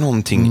tappa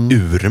någonting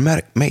ur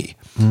mig.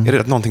 Jag är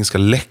rädd att någonting ska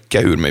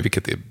läcka ur mig,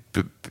 vilket är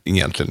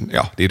egentligen,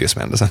 det är det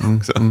som händer sen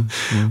också.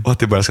 Och att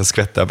det bara ska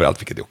skvätta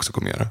överallt, vilket det också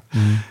kommer göra.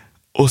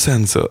 Och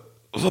sen så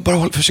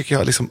bara försöker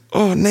jag liksom,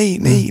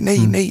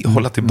 nej,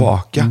 hålla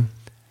tillbaka.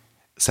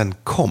 sen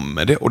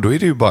kommer det och då är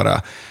det ju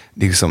bara,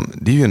 det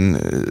är ju en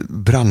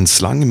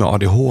brandslang med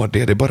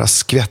ADHD, det bara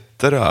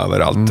skvätter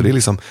överallt. Och det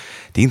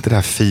är inte det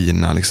här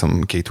fina,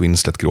 liksom Kate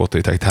Winslet gråter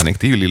i Titanic,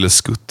 det är ju lille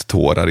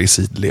skutt-tårar i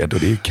sidled och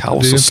det är ju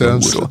kaos och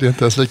snor. Det är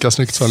inte ens lika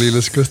snyggt som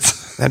lille skutt.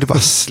 Nej, det bara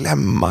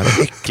slämmar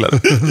och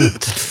äcklar.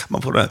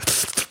 Man får den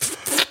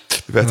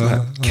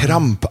här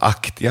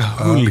krampaktiga,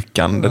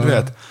 hulkande, du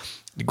vet.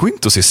 Det går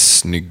inte att se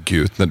snygg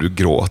ut när du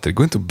gråter. Det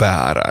går inte att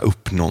bära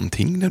upp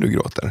någonting när du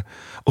gråter.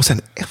 Och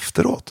sen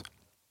efteråt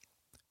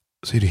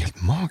så är det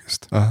helt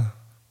magiskt.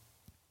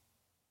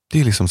 Det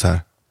är liksom så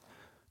här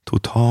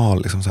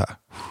total, liksom så här.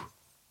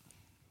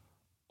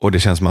 Och det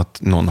känns som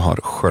att någon har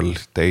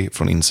sköljt dig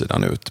från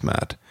insidan ut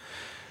med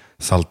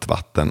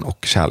saltvatten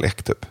och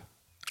kärlek typ.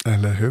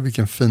 Eller hur?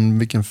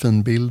 Vilken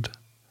fin bild.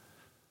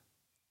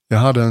 Jag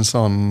hade en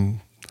sån...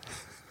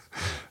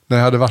 När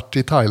jag hade varit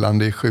i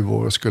Thailand i 7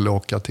 år och skulle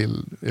åka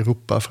till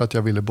Europa för att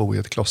jag ville bo i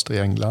ett kloster i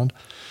England,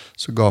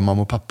 så gav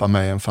mamma och pappa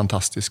mig en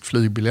fantastisk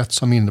flygbiljett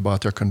som innebar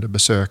att jag kunde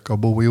besöka och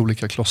bo i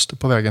olika kloster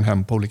på vägen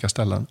hem på olika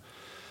ställen.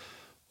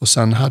 Och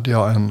sen hade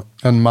jag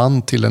en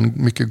man till en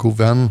mycket god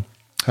vän.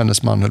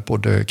 Hennes man höll på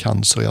att dö i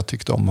cancer. Jag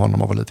tyckte om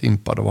honom och var lite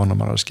impad av honom.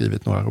 Han hade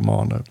skrivit några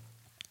romaner.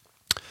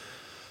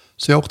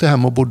 Så jag åkte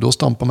hem och bodde hos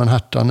dem på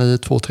Manhattan i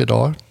 2-3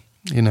 dagar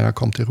innan jag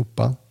kom till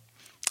Europa.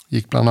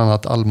 Gick bland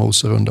annat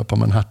allmoserunda på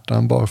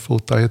Manhattan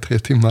barfota i 3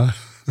 timmar.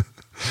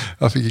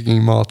 Jag fick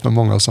ingen mat, men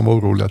många som var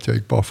oroliga att jag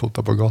gick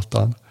barfota på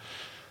gatan.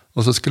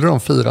 Och så skulle de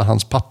fira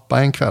hans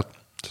pappa en kväll.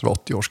 Det var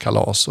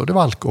 80-årskalas och det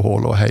var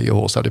alkohol och hej och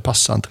hå, så det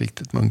passade inte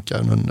riktigt.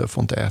 Munkaren under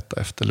får inte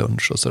äta efter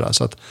lunch och sådär.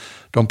 Så att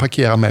de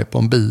parkerar mig på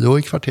en bio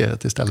i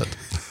kvarteret istället.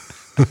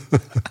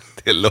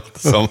 Det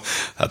låter som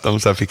att de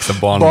så här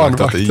fixar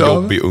barnvakt åt en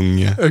jobbig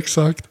unge.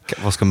 Exakt.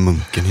 Vad ska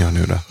munken göra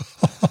nu då?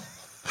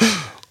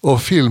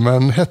 Och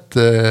filmen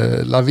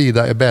hette La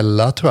Vida è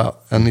Bella, tror jag.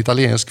 En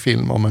italiensk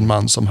film om en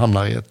man som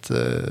hamnar i ett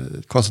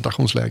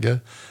koncentrationsläger.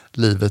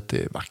 Livet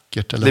är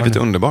vackert. Eller Livet är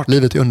underbart.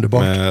 Livet är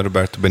underbart. Med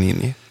Roberto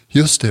Benigni.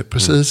 Just det,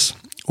 precis.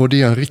 Och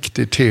det är en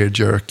riktig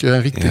tearjerker,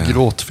 en riktig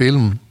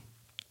gråtfilm.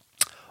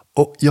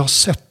 Och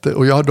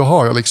då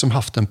har jag liksom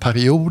haft en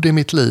period i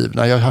mitt liv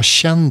när jag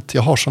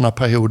har sådana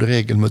perioder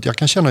regelbundet. Jag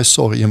kan känna hur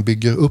sorgen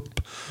bygger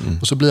upp.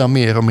 Och så blir jag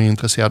mer och mer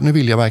intresserad. Nu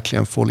vill jag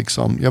verkligen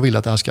jag vill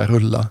att det här ska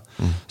rulla.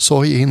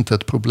 Sorg är inte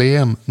ett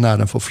problem när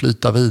den får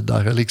flyta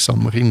vidare,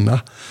 liksom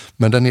rinna.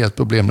 Men den är ett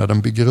problem när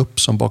den bygger upp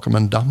som bakom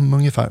en damm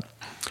ungefär.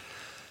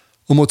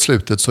 Och mot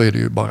slutet så är det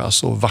ju bara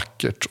så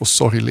vackert och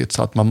sorgligt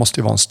så att man måste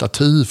ju vara en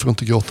staty för att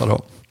inte gråta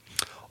då.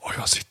 Och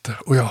jag sitter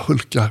och jag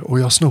hulkar och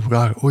jag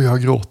snorar och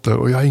jag gråter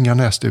och jag har inga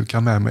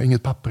näsdukar med mig,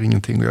 inget papper,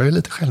 ingenting. Och jag är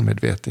lite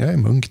självmedveten, jag är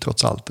munk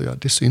trots allt och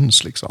det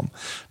syns liksom.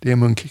 Det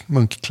är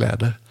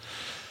munkkläder.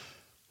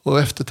 Och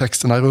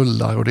eftertexterna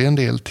rullar och det är en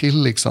del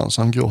till liksom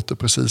som gråter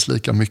precis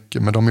lika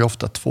mycket, men de är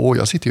ofta 2.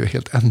 Jag sitter ju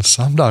helt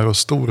ensam där och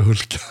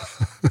storhulkar.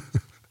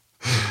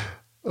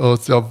 Och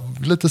jag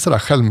är lite sådär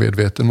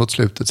självmedveten mot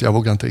slutet så jag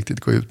vågar inte riktigt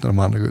gå ut när de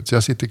andra går ut. Så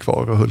jag sitter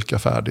kvar och hulkar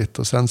färdigt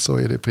och sen så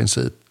är det i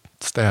princip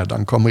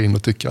städaren kommer in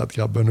och tycker att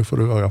grabben, nu får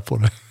du röra på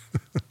dig.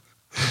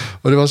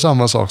 Och det var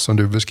samma sak som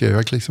du beskrev.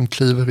 Jag liksom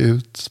kliver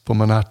ut på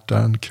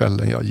Manhattan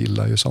kvällen. Jag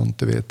gillar ju sånt,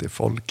 du vet, det är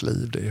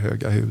folkliv, det är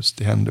höga hus,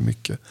 det händer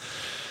mycket.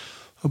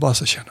 Och bara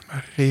så känner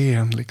mig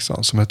ren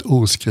liksom, som ett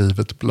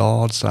oskrivet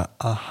blad. Så här,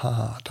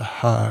 aha, det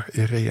här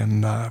är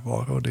ren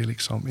närvaro. Det är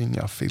liksom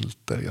inga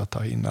filter. Jag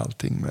tar in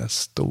allting med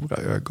stora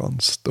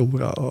ögon,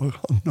 stora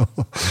öron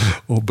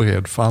och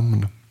bred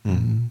famn.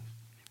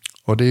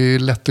 Och det är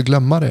lätt att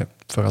glömma det.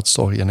 För att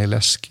sorgen är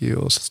läskig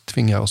och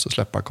tvingar oss att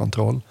släppa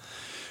kontroll.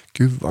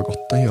 Gud vad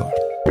gott den gör.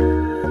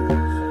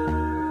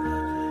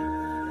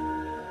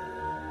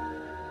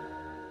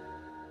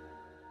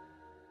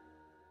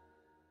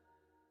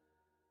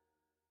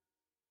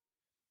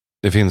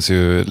 Det finns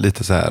ju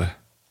lite så här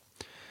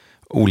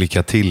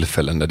olika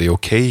tillfällen där det är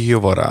okej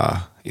att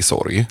vara i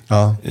sorg.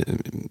 Ja.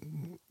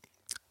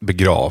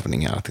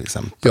 Begravningar till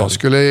exempel. Jag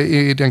skulle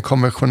i den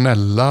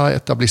konventionella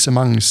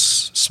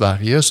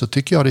etablissemangs-Sverige så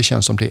tycker jag det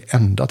känns som det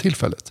enda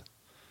tillfället.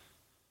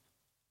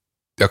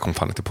 Jag kom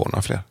fan inte på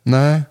några fler.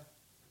 Nej.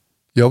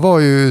 Jag var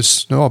ju,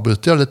 nu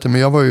avbryter jag lite,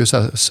 men jag var ju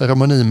så här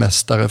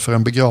ceremonimästare för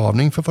en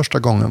begravning för första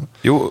gången.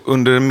 Jo,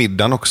 under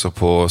middagen också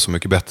på Så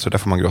mycket bättre, där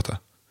får man gråta.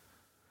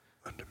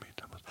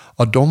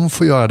 Ja, de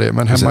får göra det,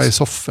 men hemma i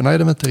sofforna är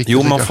de inte riktigt.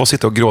 Jo, man får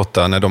sitta och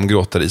gråta när de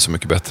gråter i Så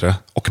mycket bättre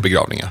och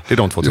begravningar. Det är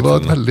de 2 tillfällena.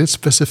 Det var ett väldigt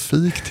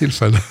specifikt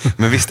tillfälle.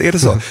 Men visst är det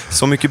så.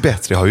 Så mycket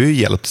bättre har ju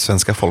hjälpt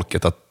svenska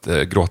folket att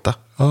gråta.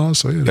 Ja,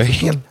 så är det. Jag är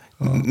helt...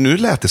 Nu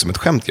lät det som ett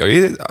skämt. Jag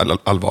är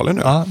allvarlig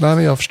nu. Ja, nej,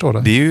 men jag förstår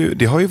det.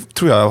 Det har ju,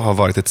 tror jag, har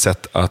varit ett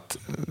sätt att,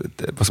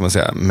 vad ska man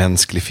säga,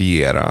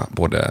 mänsklifiera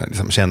både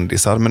liksom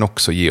kändisar men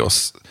också ge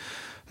oss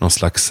någon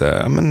slags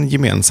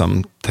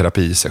gemensam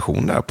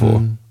terapisession där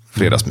på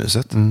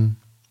fredagsmyset.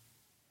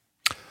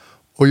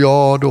 Och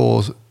jag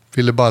då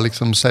ville bara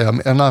liksom säga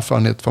en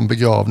erfarenhet från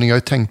begravning. Jag har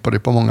ju tänkt på det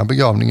på många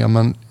begravningar,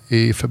 men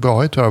i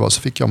februari tror jag det var,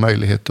 så fick jag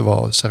möjlighet att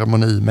vara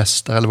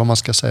ceremonimästare, eller vad man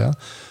ska säga,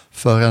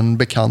 för en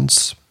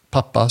bekants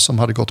pappa som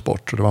hade gått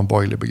bort, och det var en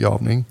borgerlig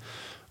begravning.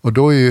 Och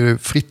då är det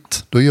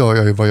fritt. Då gör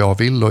jag ju vad jag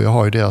vill och jag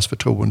har ju deras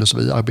förtroende. Så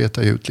vi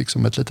arbetar ut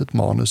liksom ett litet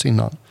manus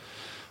innan.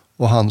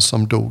 Och han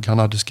som dog, han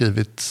hade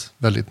skrivit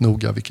väldigt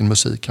noga vilken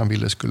musik han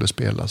ville skulle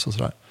spelas och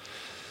sådär.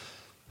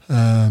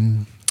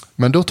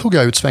 Men då tog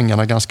jag ut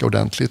svängarna ganska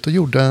ordentligt och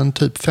gjorde en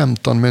typ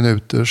 15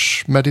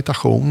 minuters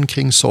meditation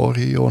kring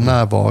sorg och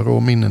närvaro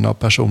och minnen av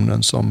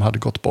personen som hade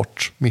gått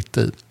bort mitt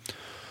i.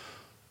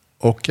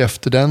 Och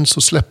efter den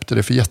så släppte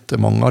det för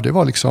jättemånga. Det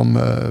var liksom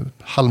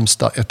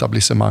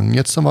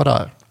Halmstad-etablissemanget som var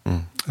där.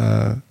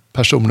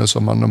 Personer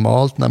som man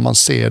normalt, när man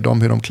ser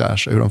dem, hur de klär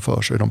sig, hur de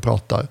för sig, hur de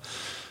pratar.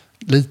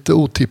 Lite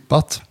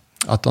otippat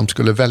att de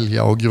skulle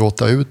välja att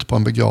gråta ut på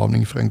en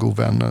begravning för en god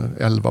vän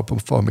 11 på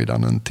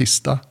förmiddagen en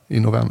tisdag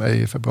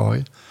i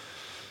februari.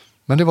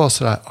 Men det var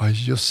sådär, ja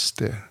just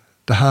det.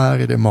 Det här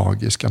är det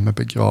magiska med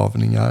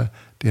begravningar.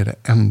 Det är det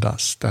enda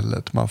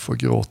stället man får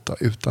gråta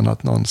utan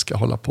att någon ska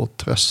hålla på att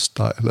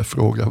trösta eller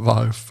fråga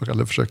varför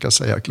eller försöka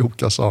säga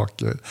kloka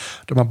saker.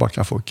 Där man bara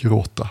kan få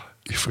gråta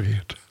i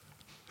fred.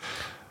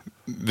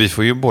 Vi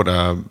får ju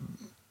båda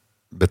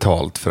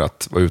betalt för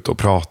att vara ute och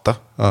prata.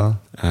 Ja.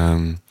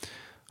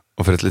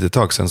 Och för ett litet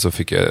tag sedan så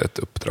fick jag ett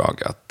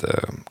uppdrag att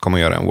komma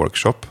och göra en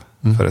workshop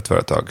för ett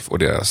företag och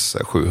deras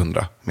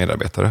 700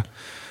 medarbetare.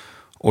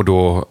 Och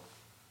då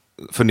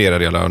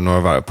funderade jag några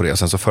varv på det.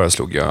 Sen så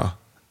föreslog jag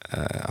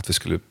att vi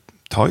skulle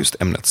ta just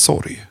ämnet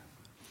sorg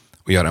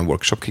och göra en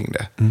workshop kring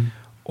det.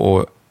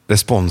 Och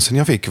responsen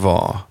jag fick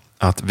var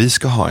att vi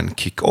ska ha en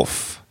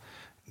kick-off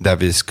där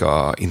vi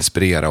ska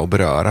inspirera och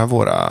beröra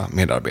våra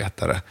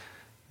medarbetare.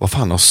 Vad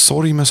fan har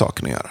sorg med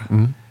saken att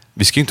göra?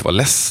 Vi ska ju inte vara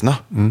ledsna.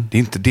 Det är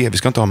inte det. Vi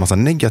ska inte ha en massa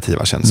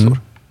negativa känslor.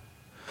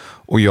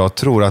 Och jag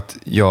tror att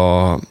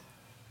jag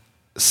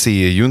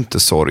ser ju inte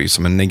sorg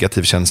som en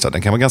negativ känsla.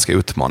 Den kan vara ganska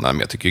utmanande, men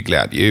jag tycker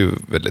glädje är ju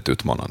väldigt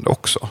utmanande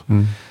också.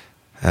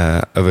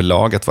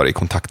 Överlag att vara i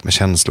kontakt med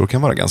känslor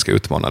kan vara ganska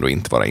utmanande och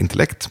inte vara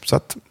intellekt. Så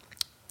att,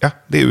 ja,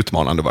 det är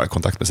utmanande att vara i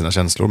kontakt med sina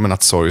känslor, men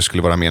att sorg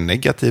skulle vara mer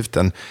negativt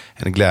än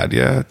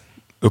glädje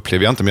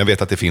upplever jag inte, men jag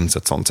vet att det finns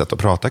ett sånt sätt att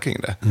prata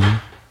kring det.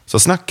 Så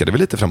snackade vi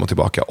lite fram och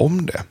tillbaka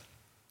om det.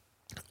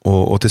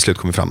 Och till slut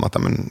kom vi fram att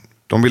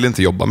de ville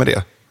inte jobba med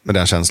det, med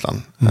den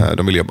känslan.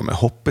 De ville jobba med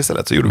hopp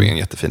istället. Så gjorde vi en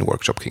jättefin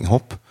workshop kring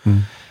hopp.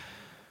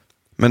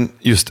 Men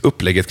just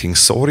upplägget kring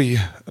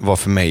sorg var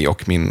för mig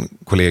och min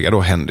kollega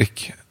då,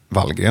 Henrik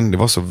Wallgren, det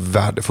var så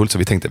värdefullt så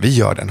vi tänkte vi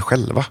gör den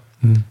själva.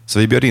 Så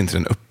vi bjöd in till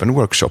en öppen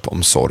workshop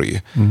om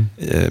sorg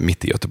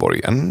mitt i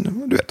Göteborg.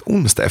 En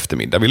onsdag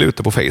eftermiddag. Vi la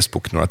ute på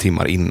Facebook några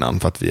timmar innan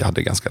för att vi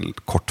hade ganska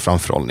kort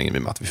framförhållning i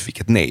och med att vi fick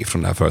ett nej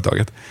från det här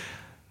företaget.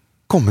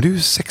 Kommer du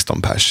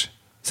 16 pers,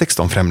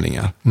 16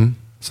 främlingar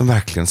som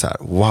verkligen så här,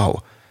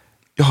 wow,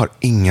 jag har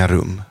inga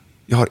rum,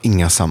 jag har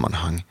inga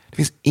sammanhang. Det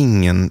finns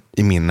ingen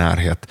i min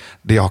närhet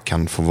där jag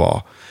kan få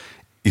vara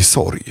i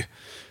sorg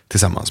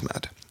tillsammans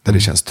med. Där det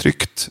känns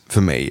tryggt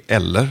för mig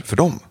eller för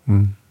dem.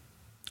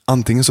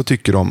 Antingen så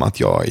tycker de att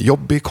jag är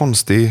jobbig,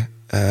 konstig,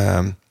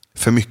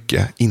 för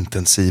mycket,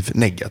 intensiv,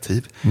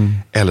 negativ.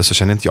 Eller så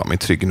känner inte jag mig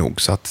trygg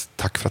nog. Så att,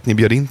 tack för att ni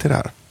bjöd in till det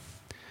här.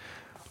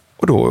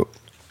 Och då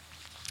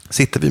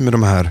sitter vi med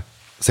de här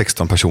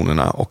 16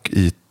 personerna och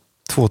i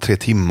 2-3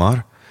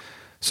 timmar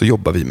så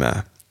jobbar vi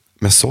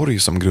med sorg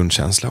som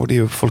grundkänsla. Och det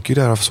är, folk är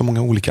där av så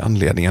många olika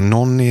anledningar.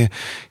 Någon är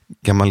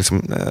gammal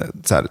så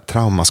här,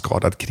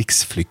 traumaskadad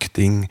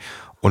krigsflykting.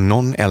 Och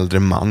någon äldre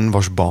man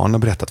vars barn har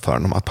berättat för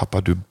honom att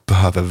pappa, du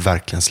behöver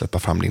verkligen släppa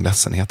fram din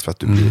ledsenhet för att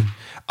du blir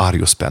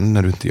arg och spänd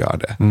när du inte gör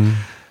det.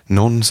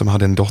 Någon som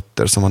hade en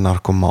dotter som var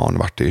narkoman,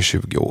 varit det i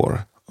 20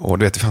 år. Och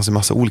du vet, det fanns en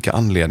massa olika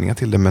anledningar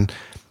till det. Men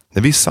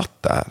när vi satt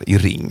där i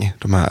ring,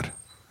 de här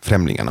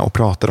främlingarna, och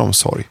pratade om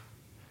sorg.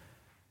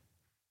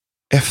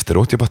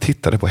 Efteråt, jag bara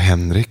tittade på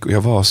Henrik och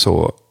jag var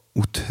så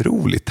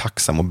otroligt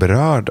tacksam och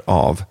berörd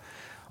av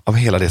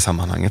hela det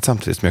sammanhanget.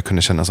 Samtidigt som jag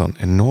kunde känna sån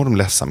enorm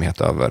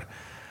ledsamhet över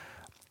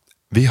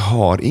vi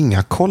har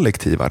inga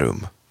kollektiva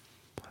rum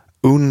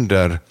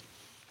under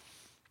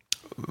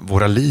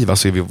våra liv,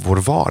 alltså i vår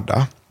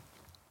vardag.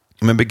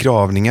 Men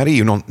begravningar är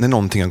ju när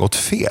någonting har gått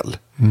fel.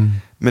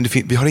 Men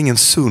vi har ingen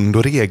sund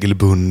och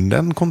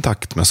regelbunden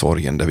kontakt med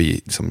sorgen där vi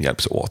liksom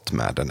hjälps åt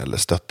med den eller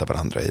stöttar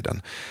varandra i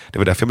den. Det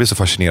var därför jag blev så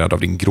fascinerad av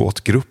din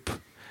gråtgrupp.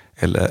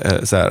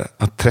 Eller så här,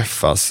 att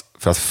träffas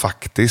för att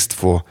faktiskt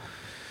få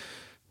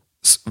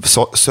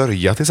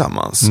sörja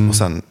tillsammans. Och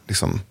sen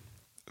liksom,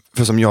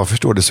 för som jag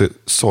förstår det så är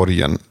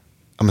sorgen,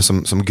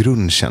 som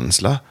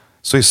grundkänsla,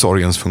 så är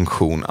sorgens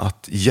funktion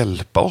att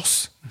hjälpa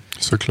oss.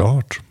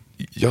 Såklart.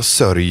 Jag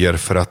sörjer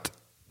för att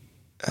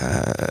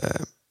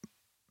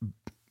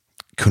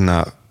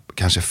kunna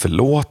kanske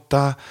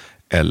förlåta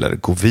eller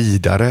gå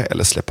vidare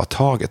eller släppa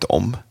taget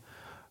om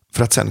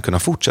för att sen kunna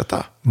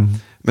fortsätta.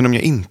 Men om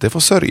jag inte får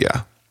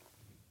sörja,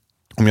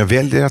 om jag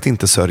väljer att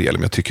inte sörja eller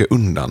om jag tycker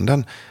undan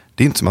den,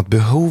 det är inte som att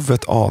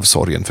behovet av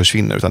sorgen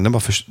försvinner, utan den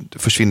bara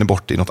försvinner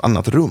bort i något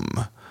annat rum.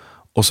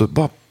 Och så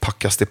bara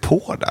packas det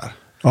på där.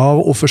 Ja,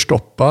 och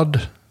förstoppad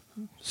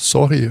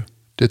sorg,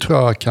 det tror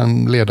jag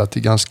kan leda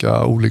till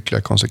ganska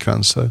olyckliga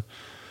konsekvenser.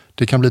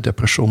 Det kan bli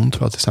depression,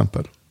 tror jag, till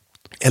exempel.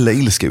 Eller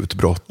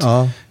ilskeutbrott.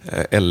 Ja.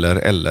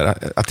 Eller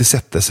att det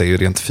sätter sig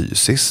rent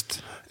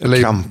fysiskt.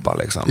 Eller krampar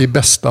liksom. I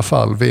bästa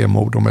fall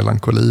vemod och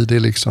melankoli. Det är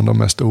liksom de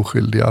mest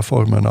oskyldiga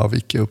formerna av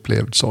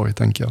icke-upplevd sorg,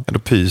 tänker jag. Ja, då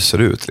pyser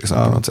det ut liksom,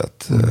 på något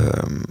sätt.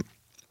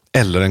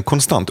 Eller en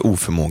konstant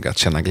oförmåga att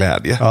känna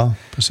glädje. Ja,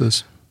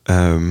 precis.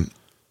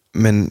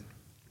 Men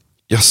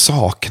jag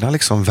saknar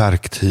liksom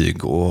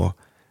verktyg och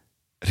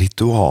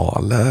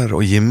ritualer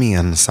och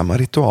gemensamma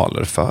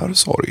ritualer för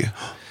sorg.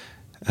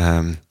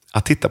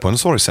 Att titta på en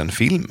sorgsen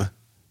film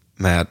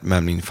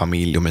med min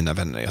familj och mina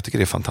vänner. Jag tycker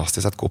det är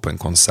fantastiskt att gå på en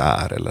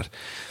konsert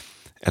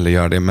eller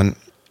göra det. Men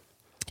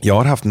jag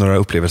har haft några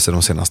upplevelser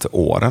de senaste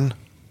åren.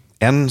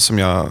 En som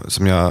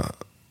jag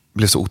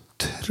blev så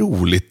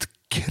otroligt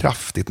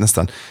kraftigt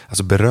nästan.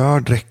 Alltså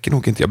berörd räcker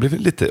nog inte. Jag blev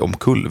lite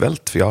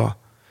omkullvält för jag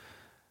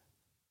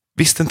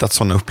visste inte att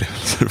sådana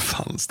upplevelser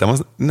fanns. Den var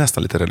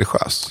nästan lite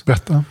religiös.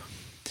 Berätta.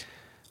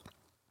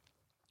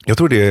 Jag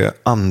tror det är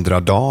andra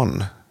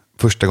dagen.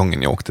 Första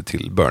gången jag åkte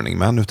till Burning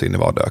Man ute i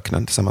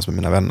Nevadaöknen tillsammans med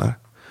mina vänner.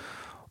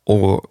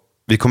 Och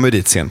vi kommer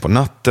dit sent på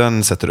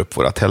natten, sätter upp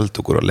våra tält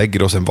och går och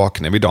lägger oss. Sen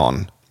vaknar vi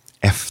dagen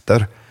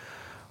efter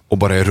och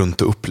bara är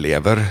runt och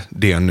upplever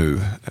det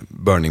nu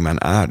Burning Man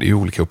är. Det är ju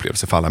olika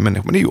upplevelser för alla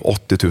människor. Men det är ju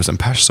 80 000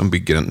 pers som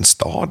bygger en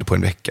stad på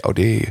en vecka. Och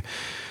det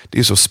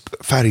är så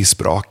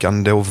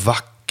färgsprakande och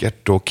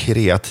vackert och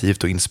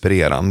kreativt och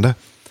inspirerande.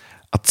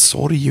 Att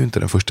sorg är ju inte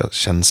den första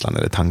känslan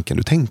eller tanken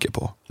du tänker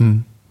på.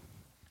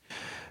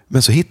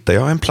 Men så hittar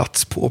jag en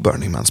plats på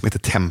Burning Man som heter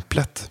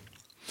Templet.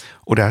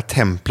 Och det här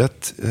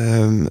templet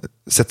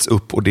sätts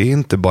upp, och det är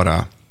inte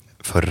bara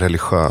för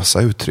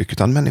religiösa uttryck,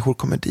 utan människor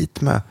kommer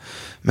dit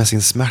med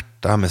sin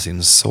smärta, med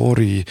sin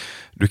sorg.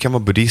 Du kan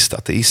vara buddhist,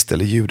 ateist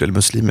eller jude eller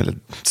muslim, eller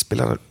det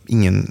spelar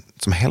ingen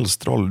som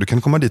helst roll. Du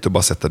kan komma dit och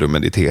bara sätta dig och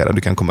meditera.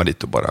 Du kan komma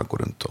dit och bara gå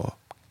runt och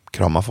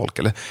krama folk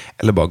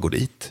eller bara gå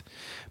dit.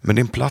 Men det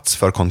är en plats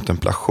för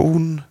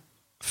kontemplation,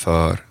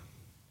 för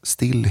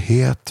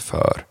stillhet,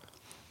 för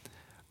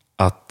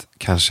att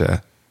kanske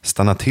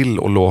stanna till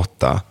och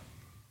låta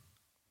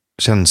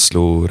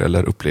känslor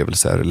eller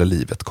upplevelser eller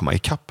livet komma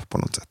ikapp på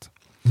något sätt.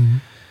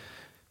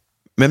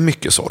 Men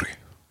mycket sorg.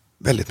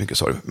 Väldigt mycket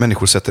sorg.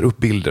 Människor sätter upp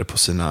bilder på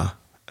sina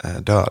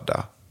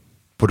döda.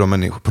 På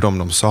de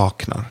de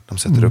saknar. De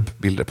sätter upp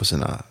bilder på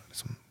sina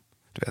liksom,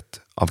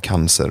 av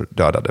cancer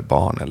dödade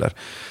barn eller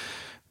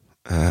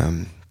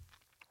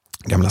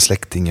gamla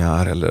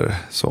släktingar eller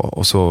så.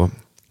 Och så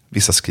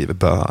vissa skriver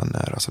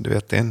böner. Alltså,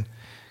 det är en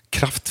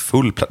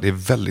kraftfull, det är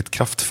väldigt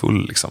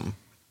kraftfull liksom,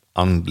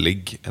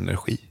 andlig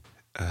energi.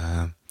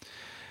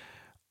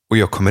 Och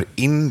jag kommer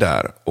in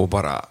där och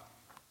bara,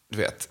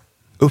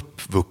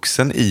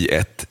 uppvuxen i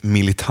ett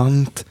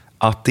militant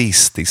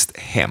ateistiskt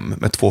hem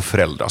med 2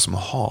 föräldrar som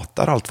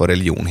hatar allt vad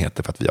religion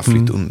heter för att vi har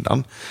flytt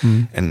undan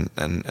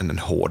en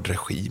hård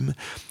regim.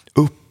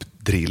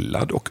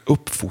 Uppdrillad och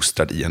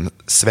uppfostrad i en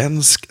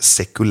svensk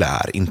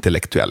sekulär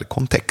intellektuell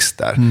kontext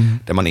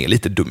där man är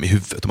lite dum i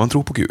huvudet och man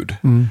tror på Gud.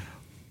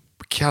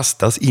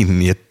 Kastas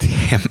in i ett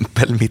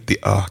tempel mitt i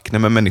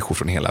öknen med människor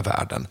från hela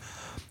världen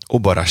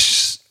och bara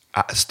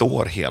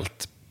står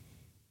helt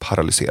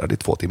paralyserad i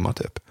 2 timmar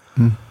typ.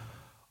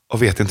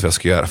 Och vet inte vad jag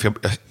ska göra. För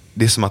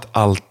det är som att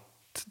allt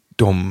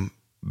de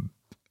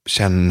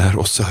känner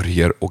och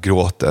sörjer och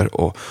gråter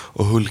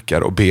och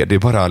hulkar och ber, det är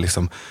bara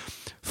liksom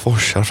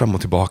forsar fram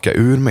och tillbaka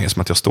ur mig,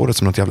 som att jag står där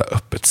som något jävla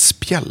öppet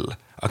spjäll.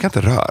 Jag kan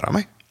inte röra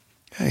mig.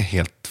 Jag är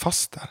helt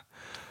fast där.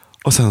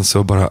 Och sen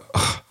så bara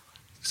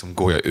liksom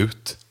går jag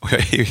ut och jag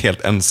är ju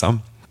helt ensam.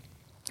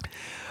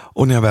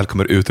 Och när jag väl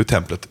kommer ut ur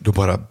templet, då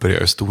bara börjar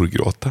jag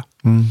storgråta.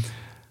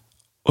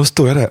 Och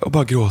står jag där och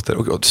bara gråter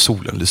och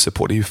solen lyser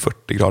på. Det är ju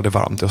 40 grader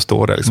varmt. Jag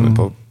står där liksom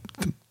på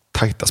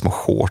tajta små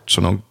shorts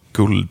och någon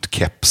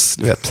guldkeps,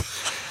 du vet.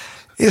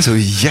 Det är så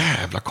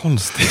jävla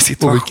konstig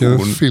situation. Och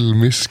vilken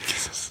filmisk.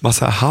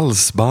 Massa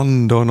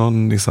halsband och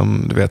någon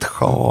liksom, du vet,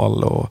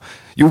 sjal och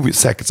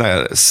säkert så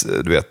här,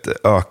 du vet,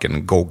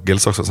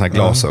 ökengoggles också, såna här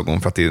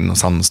glasögon för att det är någon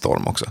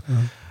sandstorm också.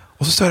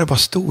 Och så står det bara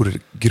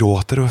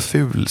storgråter och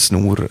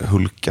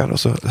fulsnorhulkar och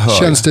så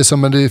Känns det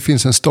som att det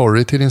finns en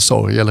story till din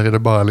sorg, eller är det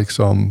bara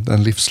liksom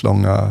den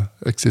livslånga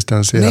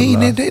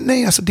existentiella?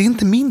 Nej, alltså det är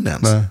inte min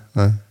ens.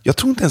 Nej. Jag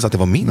tror inte ens att det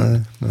var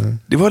min. Nej.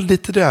 Det var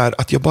lite där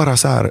att jag bara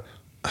så här,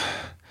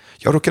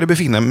 jag råkade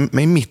befinna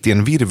mig mitt i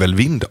en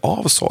virvelvind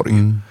av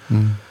sorg.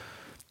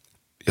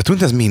 Jag tror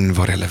inte ens min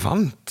var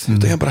relevant.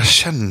 Utan jag bara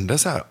kände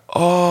så här,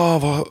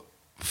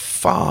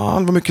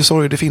 vad mycket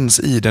sorg det finns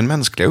i den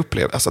mänskliga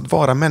upplevelsen. Alltså att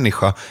vara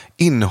människa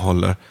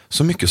innehåller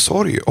så mycket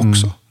sorg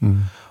också.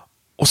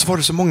 Och så var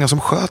det så många som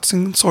sköt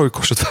sin sorg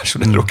kors och tvärs,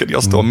 och den råkade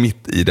jag stå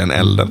mitt i den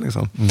elden.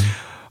 Liksom.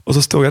 Och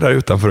så stod jag där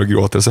utanför och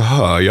gråter, och så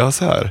hör jag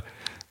så här,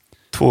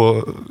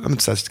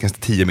 kanske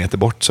 10 meter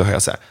bort, så hör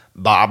jag så här,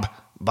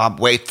 Bob,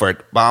 wait for it.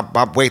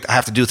 Bob, wait, I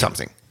have to do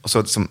something. Och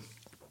så liksom,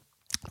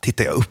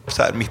 tittar jag upp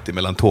så här mitt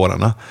emellan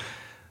tårarna,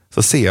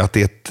 så ser jag att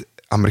det är ett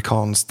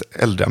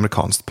äldre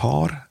amerikanskt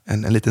par,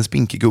 en liten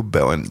spinkig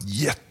gubbe och en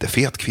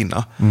jättefet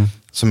kvinna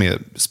som är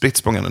spritt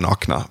språngande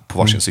nakna på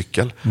varsin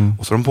cykel.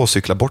 Och så är de på att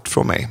cykla bort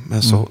från mig,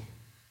 men så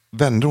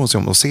vänder hon sig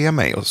om och ser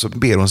mig och så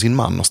ber hon sin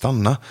man att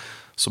stanna.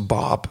 Så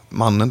Bob,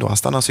 mannen då, han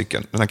stannar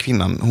cykeln. Den här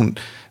kvinnan, hon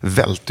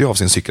välter ju av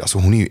sin cykel, alltså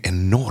hon är ju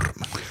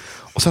enorm.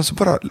 Och sen så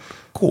bara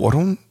går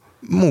hon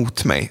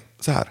mot mig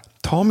så här,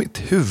 tar mitt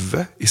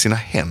huvud i sina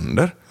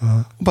händer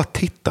och bara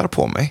tittar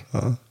på mig.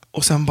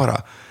 Och sen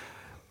bara,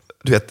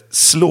 du vet,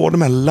 slår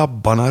de här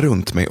labbarna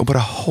runt mig och bara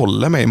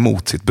håller mig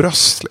mot sitt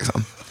bröst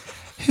liksom.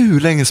 Hur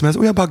länge som helst.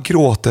 Och jag bara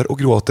gråter och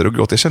gråter och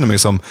gråter. Jag känner mig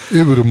som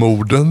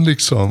urmoden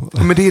liksom.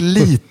 Men det är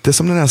lite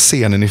som den här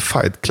scenen i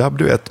Fight Club,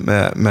 du vet,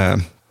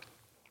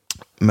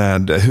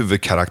 med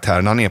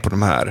huvudkaraktären. Han är på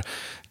de här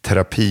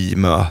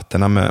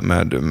terapimötena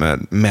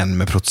med män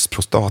med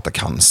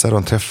prostatacancer och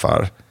han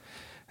träffar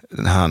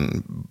den här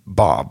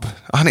Bob.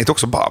 Han heter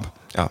också Bob.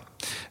 Ja.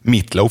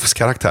 Meatloafs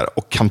karaktär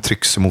och han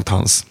trycks mot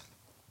hans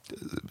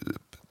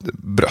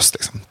bröst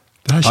liksom.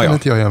 Det här känner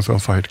inte jag igen från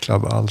Fight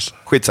Club alls.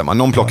 Skitsamma,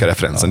 någon plockar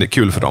referensen. Det är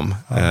kul för dem.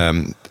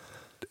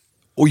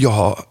 Och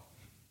jag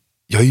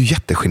är ju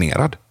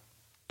jättegenerad.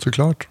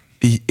 Såklart.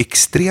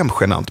 Extremt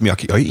genant, men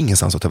jag är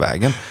ingenstans att ta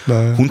vägen.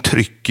 Nej. Hon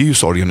trycker ju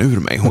sorgen ur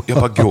mig. Jag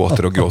bara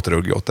gråter och gråter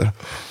och gråter.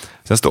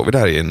 Sen står vi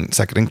där i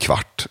säkert en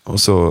kvart.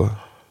 Och så,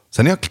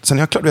 sen är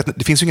jag klar.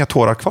 Det finns ju inga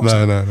tårar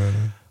kvar. Nej.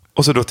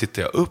 Och så då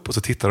tittar jag upp och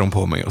så tittar hon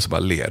på mig och så bara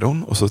ler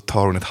hon. Och så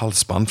tar hon ett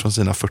halsband från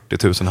sina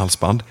 40 000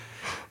 halsband.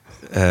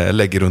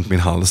 Lägger runt min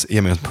hals,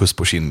 ger mig en puss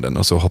på kinden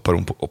och så hoppar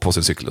hon på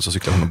sin cykel och så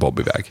cyklar hon och Bob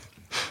iväg.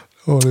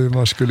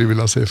 Man skulle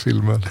vilja se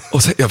filmen.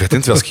 Och så, jag vet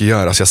inte vad jag ska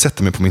göra så jag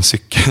sätter mig på min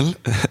cykel,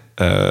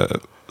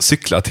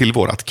 cyklar till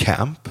vårat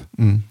camp.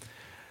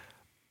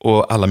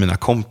 Och alla mina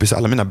kompisar,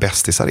 alla mina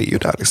bästisar är ju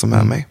där liksom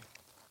med mig.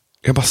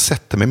 Jag bara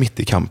sätter mig mitt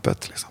i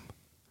campet liksom.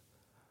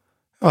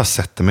 Jag bara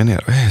sätter mig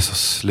ner och jag är så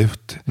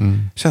slut.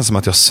 Känns som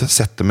att jag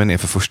sätter mig ner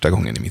för första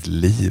gången i mitt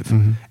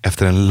liv.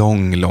 Efter en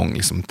lång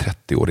liksom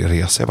 30-årig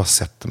resa. Jag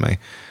bara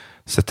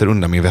sätter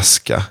undan min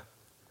väska.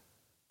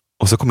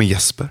 Och så kommer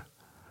Jesper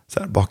så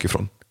här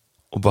bakifrån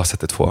och bara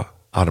sätter 2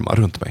 armar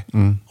runt mig.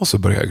 Och så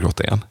börjar jag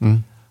gråta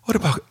igen. Och det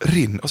bara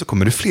rinner och så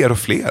kommer det fler och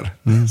fler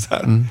så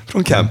här,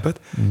 från campet.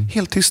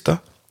 Helt tysta.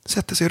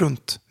 Sätter sig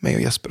runt mig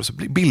och Jesper och så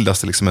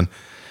bildas det liksom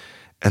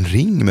en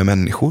ring med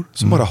människor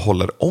som bara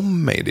håller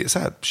om mig. Det är så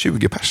här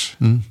 20 pers.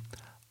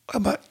 Och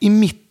jag bara, i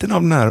mitten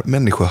av den här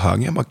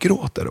människohögen, jag bara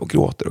gråter och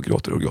gråter och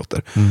gråter och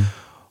gråter.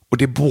 Och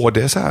det är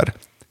både så här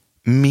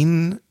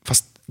min,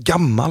 fast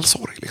gammal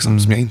sorg liksom,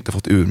 som jag inte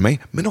fått ur mig,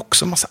 men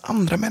också en massa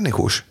andra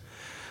människors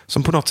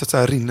som på något sätt så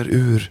här rinner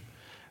ur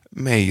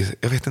mig.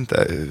 Jag vet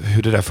inte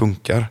hur det där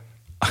funkar.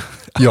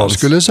 Jag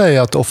skulle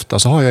säga att ofta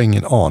så har jag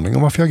ingen aning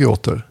om varför jag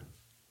gråter.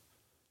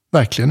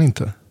 Verkligen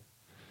inte.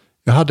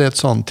 Jag hade ett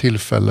sånt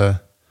tillfälle,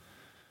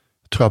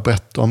 tror jag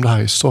berättade om det här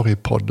i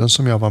Sorgpodden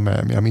som jag var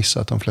med, men jag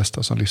missade att de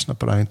flesta som lyssnar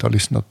på den inte har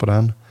lyssnat på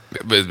den.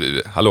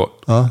 Hallå?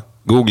 Ja.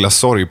 Googla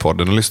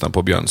Sorgpodden och lyssna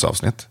på Björns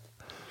avsnitt.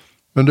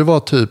 Men det var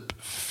typ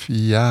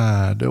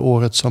 4:e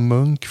året som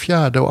munk,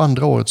 4:e och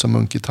andra året som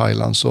munk i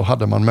Thailand, så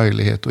hade man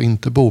möjlighet att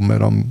inte bo med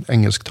de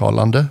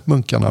engelsktalande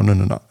munkarna och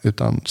nunnorna,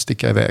 utan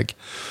sticka iväg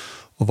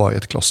och vara i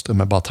ett kloster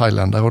med bara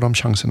thailändare, och de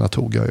chanserna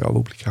tog jag av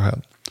olika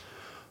skäl.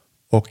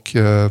 Och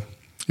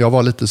jag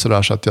var lite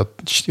sådär så att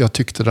jag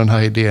tyckte den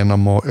här idén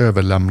om att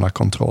överlämna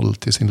kontroll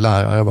till sin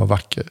lärare var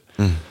vacker.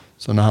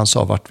 Så när han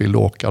sa vart vi ville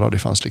åka, då det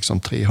fanns liksom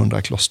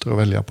 300 kloster att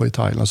välja på i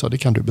Thailand, så det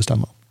kan du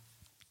bestämma.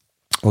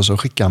 Och så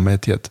skickade han mig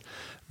till ett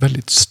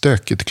väldigt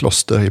stökigt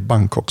kloster i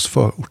Bangkoks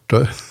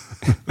förorter.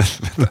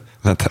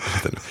 Vänta.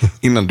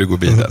 Innan du går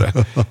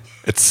vidare.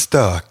 Ett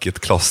stökigt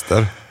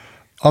kloster.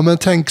 Ja, men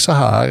tänk så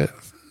här.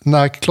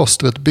 När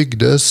klostret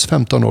byggdes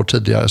 15 år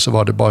tidigare så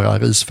var det bara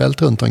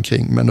risfält runt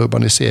omkring, men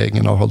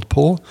urbaniseringen har hållit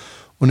på.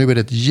 Och nu är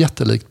det ett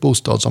jättelikt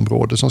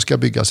bostadsområde som ska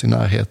byggas i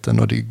närheten,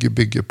 och det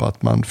bygger på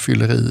att man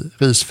fyller i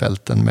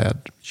risfälten med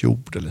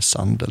jord eller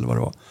sand eller vad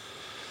det var.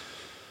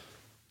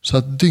 Så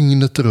att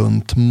dygnet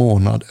runt,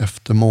 månad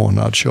efter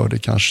månad, körde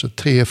kanske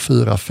 3,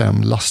 4,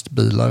 5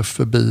 lastbilar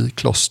förbi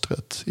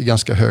klostret i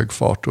ganska hög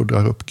fart och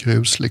drar upp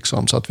grus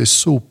liksom. Så att vi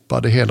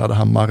sopade hela det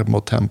här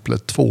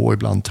marmortemplet 2,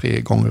 ibland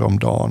 3 gånger om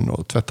dagen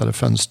och tvättade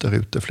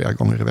fönsterrutor flera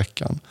gånger i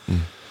veckan.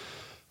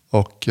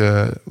 Och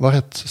var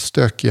rätt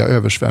stökiga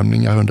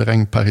översvämningar under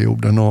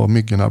regnperioden och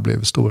myggorna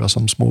blev stora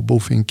som små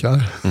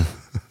bofinkar.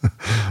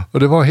 Och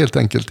det var helt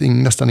enkelt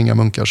nästan inga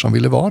munkar som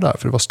ville vara där,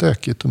 för det var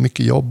stökigt och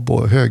mycket jobb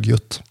och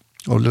högljutt.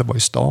 Och det var i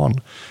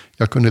stan.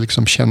 Jag kunde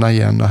liksom känna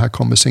igen, och här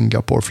kommer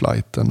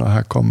Singapore-flighten och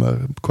här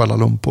kommer Kuala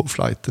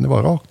Lumpur-flighten. Det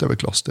var rakt över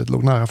klostret,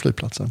 låg nära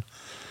flygplatsen.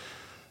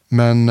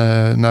 Men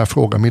när jag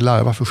frågade min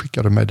lärare varför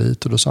skickade du mig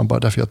dit, och då sa han bara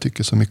därför jag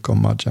tycker så mycket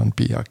om Ajahn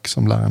Piak,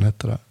 som läraren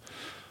hette där.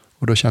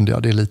 Och då kände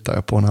jag, det litar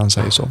jag på när han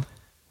säger så.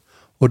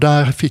 Och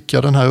där fick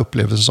jag den här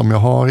upplevelsen som jag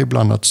har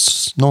ibland, att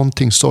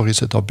någonting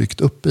sorgset har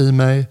byggt upp i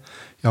mig.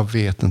 Jag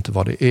vet inte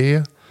vad det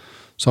är.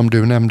 Som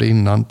du nämnde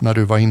innan när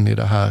du var inne i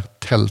det här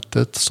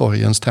tältet,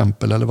 sorgens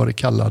tempel eller vad det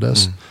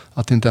kallades.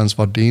 Att det inte ens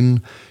var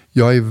din.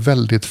 Jag är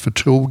väldigt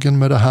förtrogen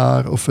med det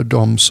här, och för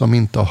de som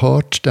inte har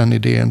hört den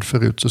idén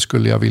förut så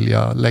skulle jag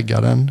vilja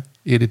lägga den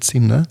i ditt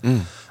sinne.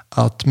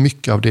 Att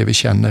mycket av det vi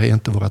känner är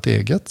inte vårt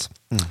eget.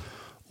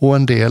 Och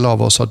en del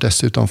av oss har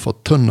dessutom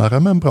fått tunnare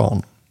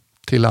membran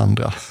till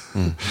andra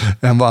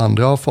än vad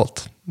andra har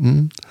fått.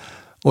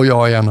 Och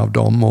jag är en av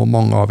dem, och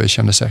många av er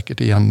känner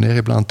säkert igen er.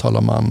 Ibland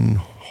talar man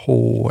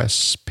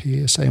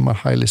HSP, säger man,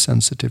 highly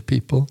sensitive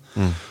people.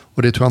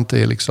 Och det tror jag inte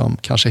är liksom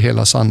kanske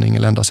hela sanningen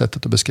eller enda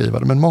sättet att beskriva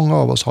det. Men många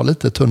av oss har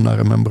lite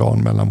tunnare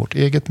membran mellan vårt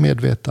eget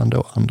medvetande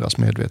och andras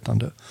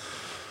medvetande.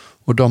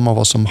 Och de av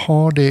oss som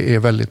har det är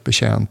väldigt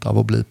betjänta av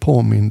att bli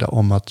påminda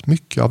om att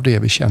mycket av det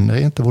vi känner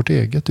är inte vårt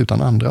eget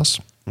utan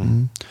andras.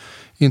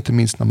 Inte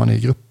minst när man är i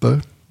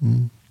grupper.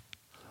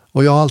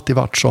 Och jag har alltid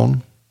varit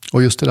sån.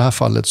 Och just i det här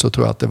fallet så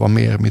tror jag att det var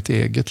mer mitt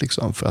eget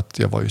liksom, för att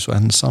jag var ju så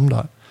ensam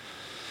där.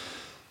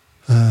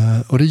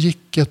 Och det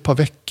gick ett par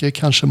veckor,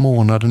 kanske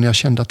månader, när jag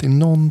kände att det är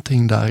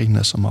någonting där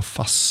inne som har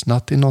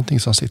fastnat. Det är någonting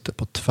som sitter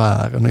på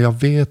tvären och jag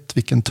vet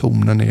vilken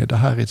tonen är. Det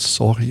här är ett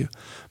sorg.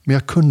 Men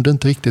jag kunde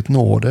inte riktigt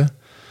nå det.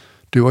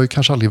 Du har ju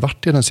kanske aldrig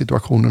varit i den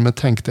situationen, men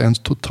tänk dig en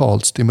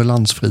totalt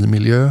stimulansfri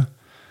miljö.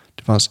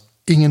 Det fanns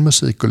ingen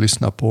musik att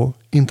lyssna på,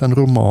 inte en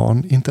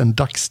roman, inte en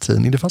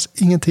dagstidning. Det fanns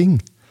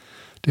ingenting.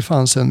 Det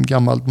fanns en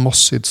gammalt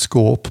mossigt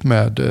skåp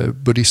med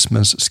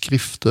buddhismens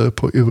skrifter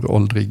på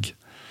uråldrig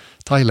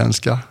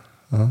thailändska.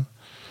 Ja.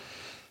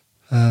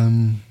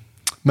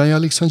 Men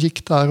jag liksom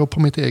gick där och på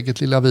mitt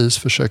eget lilla vis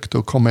försökte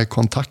att komma i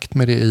kontakt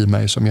med det i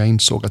mig som jag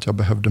insåg att jag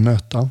behövde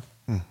möta.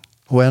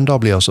 Och en dag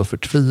blev jag så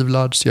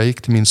förtvivlad så jag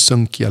gick till min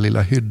sunkiga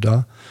lilla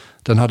hydda.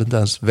 Den hade inte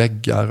ens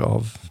väggar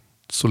av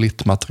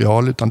solitt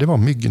material utan det var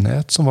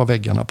myggnät som var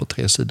väggarna på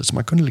 3 sidor. Så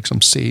man kunde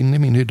liksom se in i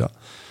min hydda.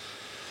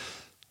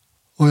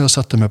 Och jag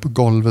satte mig på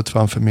golvet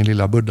framför min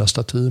lilla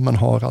buddha-staty. Man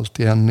har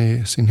alltid en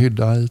i sin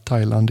hydda i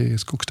Thailand i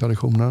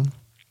skogstraditionen.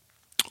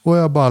 Och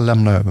jag bara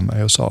lämnade över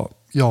mig och sa,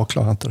 jag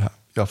klarar inte det här.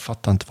 Jag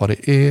fattar inte vad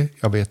det är.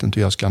 Jag vet inte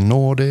hur jag ska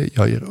nå det.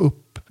 Jag ger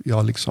upp.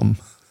 Jag liksom,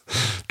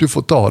 du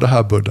får ta det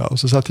här Buddha. Och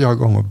så satte jag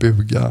igång och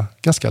buga.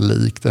 Ganska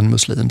likt en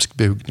muslimsk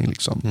bugning.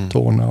 Liksom.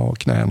 Tårna och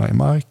knäna i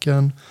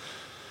marken.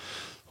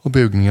 Och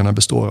bugningarna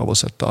består av att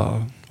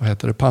sätta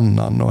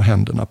pannan och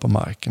händerna på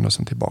marken och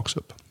sen tillbaks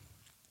upp.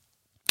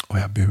 Och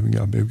jag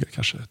bugar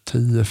kanske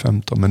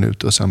 10-15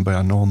 minuter och sen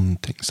börjar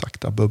någonting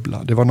sakta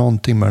bubbla. Det var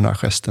någonting med den här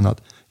gesten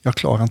att jag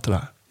klarar inte det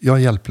här. Jag är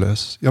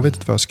hjälplös. Jag vet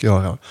inte vad jag ska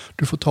göra.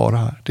 Du får ta det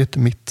här. Det är inte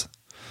mitt.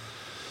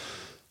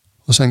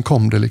 Och sen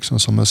kom det liksom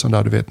som en sån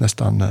där, du vet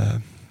nästan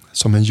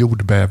som en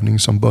jordbävning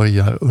som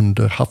börjar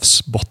under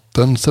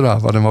havsbotten.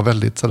 Sådär. Den var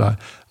väldigt sådär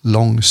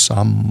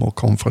långsam och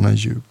kom från en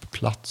djup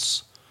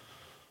plats.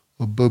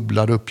 Och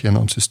bubblade upp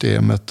genom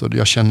systemet. Och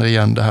jag känner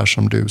igen det här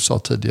som du sa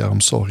tidigare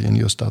om sorgen.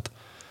 Just att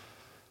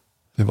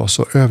det var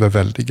så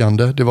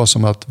överväldigande. Det var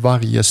som att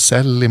varje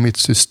cell i mitt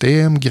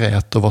system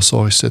grät och var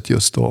sorgset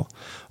just då.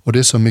 Och det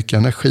är så mycket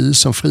energi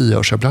som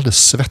frigörs. Jag blir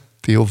alldeles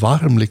svettig och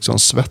varm. Liksom.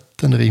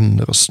 Svetten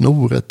rinner och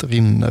snoret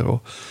rinner.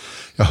 Och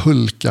jag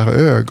hulkar och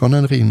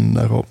ögonen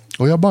rinner.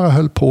 Och jag bara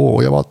höll på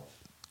och jag var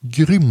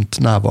grymt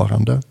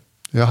närvarande.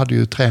 Jag hade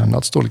ju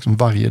tränats då liksom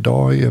varje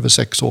dag i över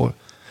 6 år.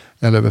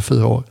 Eller över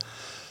 4 år.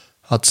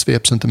 Att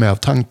sveps inte med av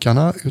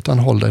tankarna utan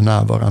håll dig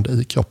närvarande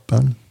i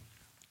kroppen.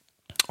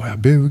 Och jag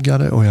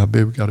bugade.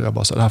 Jag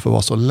bara så det här får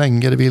vara så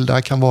länge det vill. Det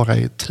här kan vara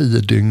i 10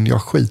 dygn.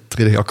 Jag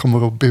skiter i det. Jag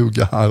kommer att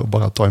buga här och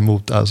bara ta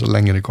emot det här så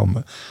länge det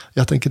kommer.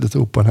 Jag tänker inte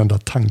tro på en enda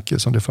tanke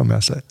som det för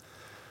med sig.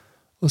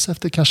 Och så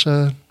efter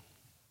kanske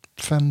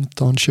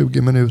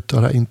 15-20 minuter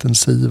av det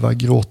intensiva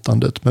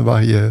gråtandet med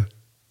varje,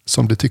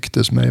 som det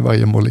tycktes mig,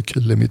 varje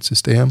molekyl i mitt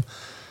system.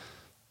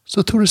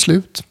 Så tog det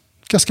slut.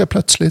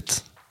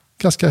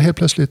 Ganska helt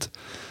plötsligt.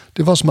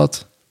 Det var som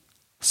att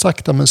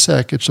sakta men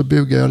säkert så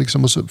bugade jag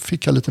liksom och så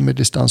fick jag lite mer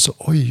distans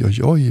och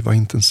oj vad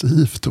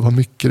intensivt och vad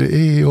mycket det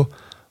är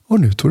och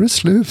nu tog det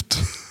slut.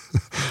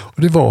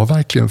 Och det var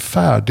verkligen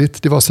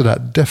färdigt. Det var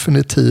sådär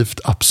definitivt,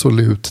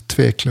 absolut,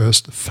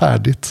 tveklöst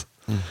färdigt.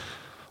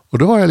 Och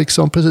då var jag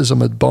liksom precis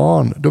som ett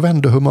barn. Då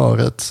vände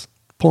humöret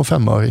på en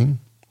 5-öring.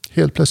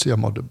 Helt plötsligt jag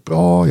mådde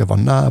bra, jag var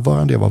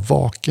närvarande, jag var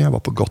vaken, jag var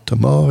på gott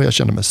humör, jag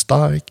kände mig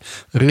stark,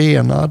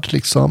 renad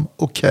liksom.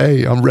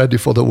 Okej, I'm ready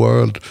for the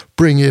world,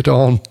 bring it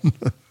on.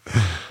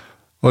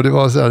 Och det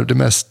var så här, det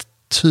mest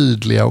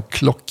tydliga och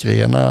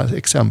klockrena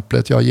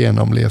exemplet jag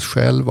genomlevt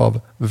själv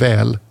av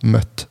väl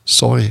mött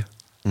sorg.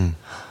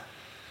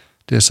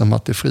 Det är som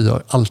att det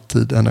frigör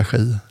alltid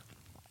energi.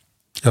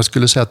 Jag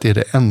skulle säga att det är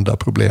det enda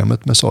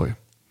problemet med sorg.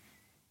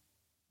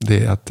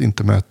 Det är att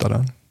inte möta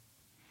den.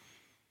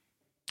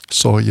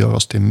 Sorg gör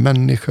oss till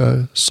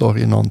människor.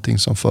 Sorg är någonting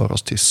som för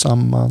oss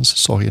tillsammans.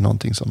 Sorg är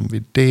någonting som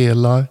vi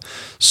delar.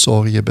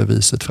 Sorg är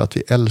beviset för att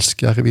vi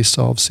älskar i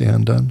vissa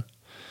avseenden.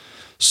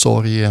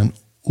 Sorg är en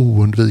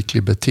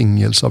oundviklig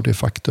betingelse av det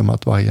faktum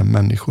att varje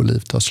människoliv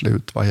tar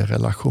slut. Varje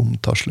relation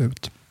tar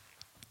slut.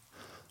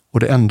 Och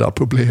det enda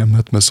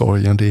problemet med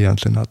sorgen det är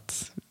egentligen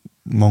att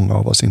många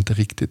av oss inte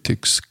riktigt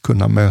tycks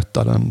kunna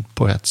möta den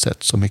på rätt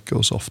sätt så mycket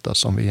och så ofta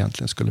som vi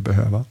egentligen skulle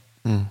behöva.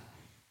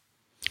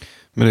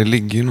 Men det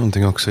ligger ju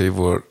någonting också i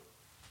vår...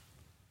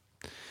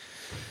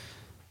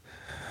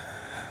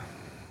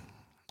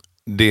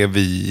 Det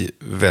vi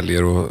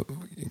väljer att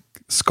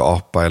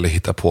skapa eller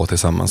hitta på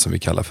tillsammans som vi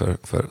kallar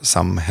för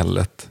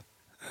samhället.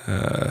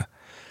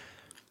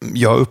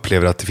 Jag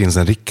upplever att det finns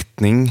en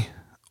riktning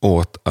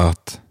åt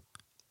att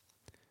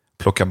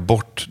plocka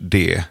bort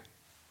det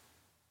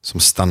som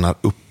stannar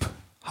upp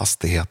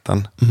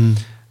hastigheten.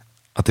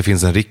 Att det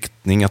finns en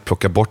riktning att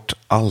plocka bort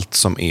allt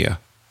som är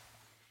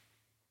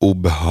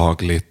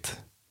obehagligt,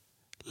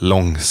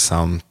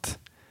 långsamt,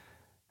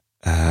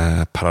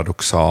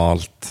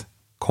 paradoxalt,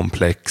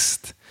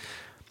 komplext.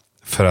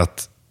 För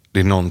att det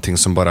är någonting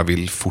som bara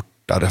vill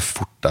fortare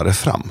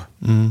fram.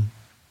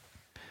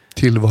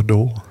 Till vad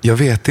då? Jag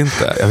vet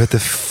inte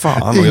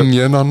fan.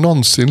 Ingen har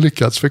någonsin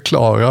lyckats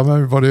förklara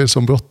mig vad det är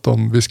som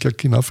bråttom vi ska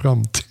kunna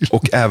fram till.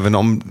 Och även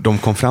om de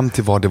kom fram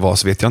till vad det var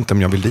så vet jag inte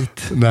om jag vill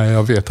dit. Nej,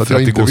 jag vet att för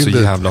jag att inte vill dit. det går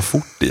så jävla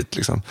fort dit.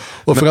 Liksom.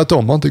 Och för att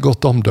de har inte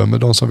gott omdöme,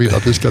 de som vill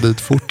att vi ska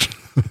dit fort.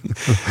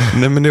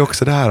 Nej, men det är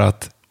också det här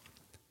att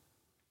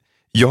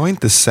jag är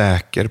inte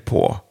säker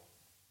på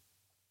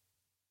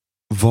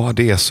vad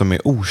det är som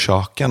är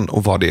orsaken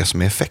och vad det är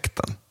som är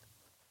effekten.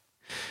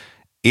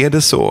 Är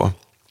det så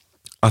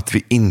att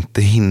vi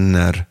inte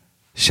hinner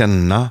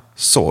känna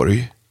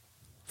sorg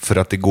för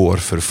att det går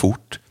för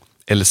fort?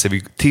 Eller ser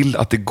vi till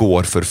att det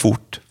går för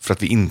fort för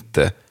att vi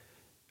inte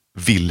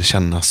vill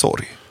känna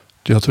sorg?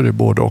 Jag tror det är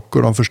både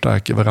och de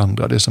förstärker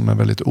varandra. Det är som en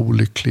väldigt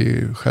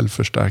olycklig,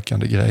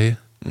 självförstärkande grej.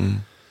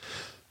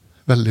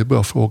 Väldigt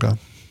bra fråga.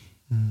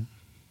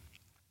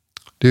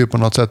 Det är ju på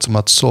något sätt som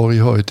att sorg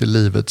hör till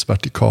livets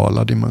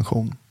vertikala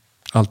dimension.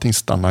 Allting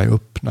stannar ju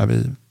upp när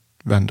vi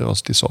vänder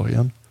oss till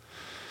sorgen.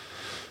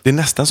 Det är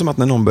nästan som att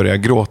när någon börjar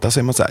gråta så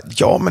är man så här,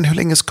 ja men hur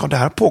länge ska det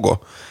här pågå?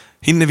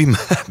 Hinner vi med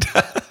det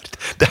här?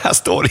 Det här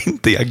står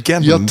inte i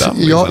agendan.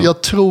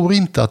 Jag tror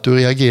inte att du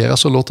reagerar,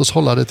 så låt oss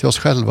hålla det till oss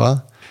själva.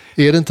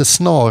 Är det inte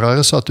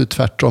snarare så att du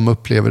tvärtom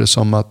upplever det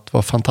som att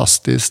vara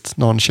fantastiskt?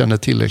 Någon känner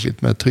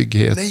tillräckligt med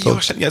trygghet? Nej,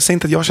 jag säger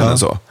inte att jag känner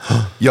så.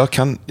 Jag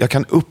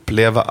kan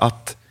uppleva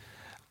att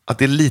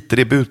det är lite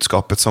det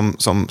budskapet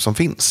som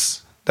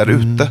finns där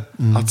ute.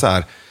 Att så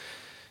här,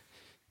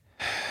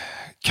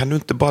 kan du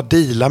inte bara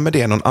deala med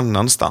det någon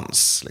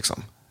annanstans?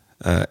 Liksom?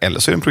 Eller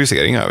så är det en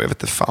projicering, jag vet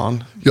inte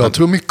fan. Jag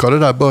tror mycket av det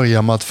där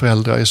börjar med att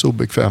föräldrar är så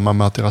obekväma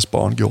med att deras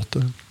barn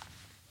gråter.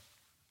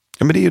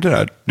 Ja, men det är ju det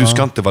där. Du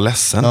ska inte vara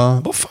ledsen.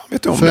 Vad fan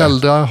vet du om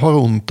föräldrar har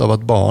ont av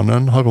att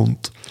barnen har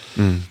ont.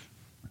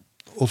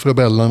 Och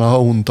föräldrarna har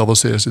ont av att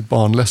se sitt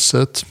barn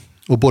ledset.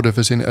 Och både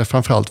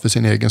framförallt för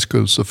sin egen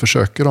skull så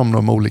försöker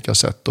de olika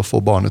sätt att få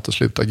barnet att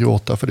sluta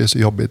gråta. För det är så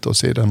jobbigt att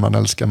se den man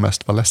älskar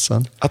mest vara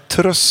ledsen. Att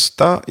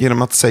trösta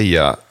genom att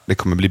säga det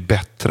kommer bli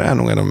bättre är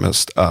nog en av de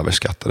mest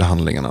överskattade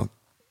handlingarna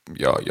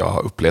jag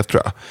har upplevt,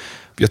 tror jag.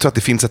 Jag tror att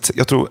det finns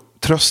jag tror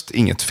tröst är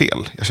inget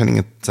fel. Jag känner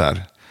inget så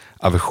här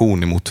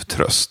aversion emot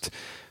tröst.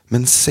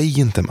 Men säg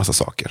inte en massa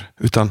saker.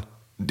 Utan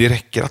det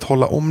räcker att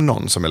hålla om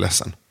någon som är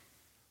ledsen.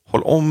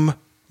 Håll om,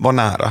 var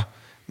nära.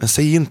 Men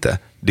säg inte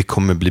det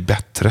kommer bli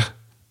bättre.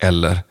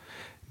 Eller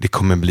det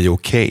kommer bli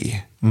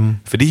okej.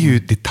 För det är ju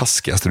det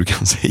taskigaste du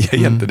kan säga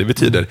egentligen. Det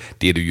betyder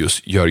det du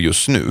gör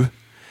just nu.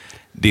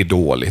 Det är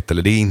dåligt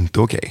eller det är inte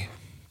okej.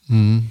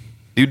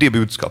 Det är ju det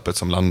budskapet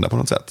som landar på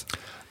något sätt.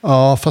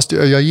 Ja, fast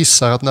jag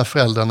gissar att när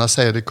föräldrarna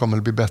säger det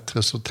kommer bli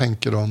bättre så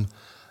tänker de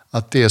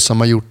att det som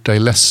har gjort dig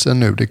ledsen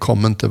nu, det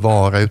kommer inte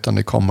vara utan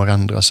det kommer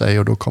ändra sig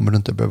och då kommer du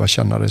inte behöva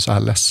känna dig så här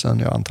ledsen.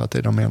 Jag antar att det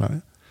är de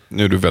menar.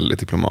 Nu är du väldigt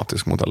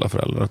diplomatisk mot alla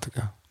föräldrar, tycker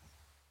jag.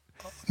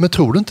 Men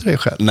tror du inte det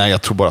själv? Nej,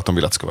 jag tror bara att de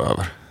vill att det ska vara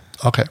över.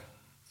 Okej.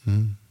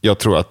 Jag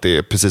tror att det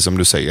är precis som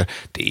du säger.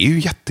 Det är ju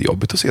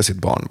jättejobbigt att se sitt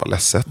barn vara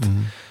ledset.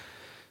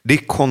 Det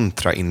är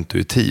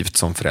kontraintuitivt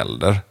som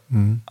förälder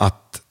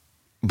att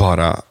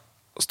bara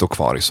stå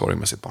kvar i sorg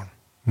med sitt barn.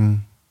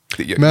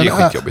 Det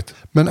är skitjobbigt.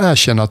 Men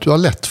erkänn att du har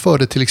lätt för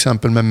det, till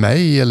exempel med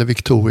mig eller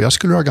Victoria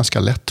skulle du ha ganska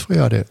lätt för att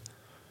göra det.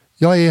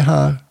 Jag är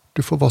här,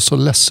 du får vara så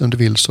ledsen du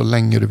vill så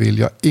länge du vill.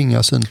 Jag har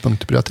inga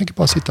synpunkter på det. Jag tänker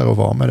bara sitta och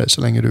vara med dig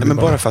så länge du vill. Men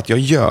bara för att jag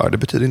gör det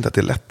betyder inte att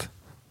det är lätt.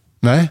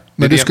 Nej,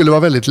 men det skulle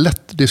vara väldigt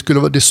lätt. Det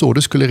är så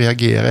du skulle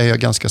reagera, är jag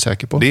ganska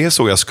säker på. Det är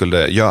så jag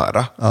skulle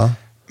göra. Ja.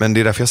 Men det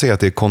är därför jag säger att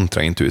det är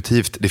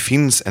kontraintuitivt. Det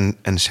finns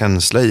en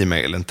känsla i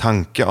mig, eller en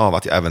tanke av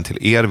att jag även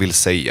till er vill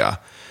säga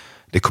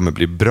det kommer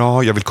bli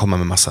bra, jag vill komma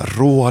med massa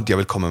råd, jag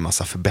vill komma med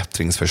massa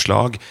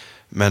förbättringsförslag.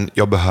 Men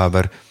jag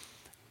behöver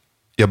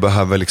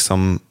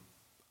liksom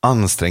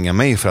anstränga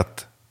mig för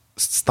att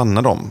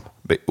stanna de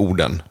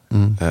orden.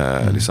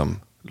 Liksom,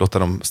 låta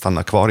dem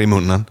stanna kvar i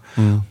munnen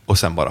och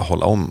sen bara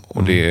hålla om.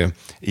 Och det är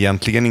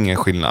egentligen ingen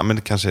skillnad, men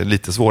det kanske är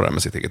lite svårare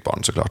med sitt eget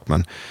barn såklart.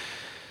 Men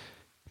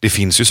det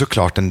finns ju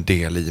såklart en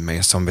del i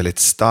mig som väldigt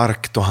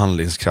starkt och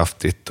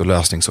handlingskraftigt och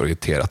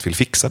lösningsorienterat vill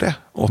fixa det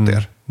åt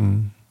er.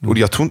 Och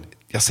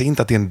jag säger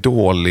inte att det är en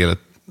dålig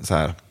så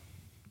här.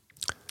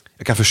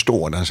 Jag kan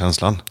förstå den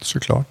känslan.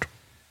 Såklart.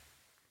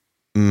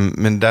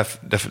 Men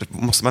därför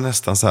måste man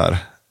nästan så här.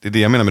 Det är det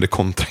jag menar med det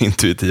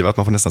kontraintuitiva. Att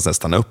man får nästan så här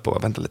stanna upp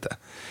och vänta lite.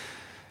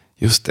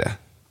 Just det.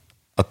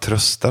 Att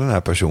trösta den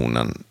här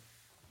personen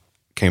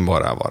kan ju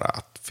bara vara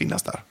att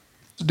finnas där.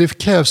 Det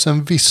krävs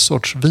en viss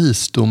sorts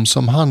visdom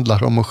som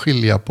handlar om att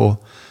skilja på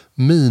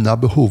mina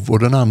behov och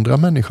den andra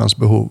människans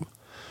behov.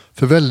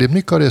 För väldigt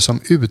mycket av det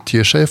som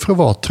utger sig för att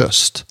vara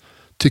tröst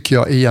tycker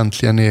jag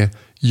egentligen är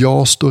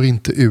jag står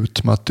inte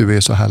ut med att du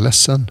är så här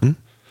ledsen.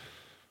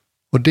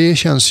 Och det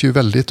känns ju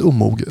väldigt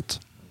omoget.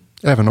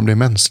 Även om det är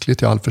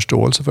mänskligt, jag har all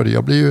förståelse för det.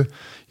 Jag blir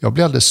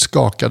alldeles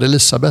skakad.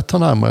 Elisabeth har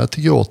närmare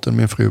till gråten,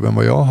 min fru, än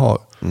vad jag har.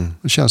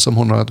 Det känns som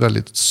hon har ett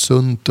väldigt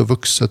sunt och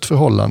vuxet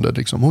förhållande.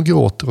 Liksom. Hon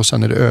gråter och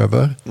sen är det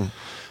över.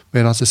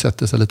 Medan det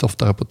sätter sig lite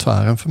oftare på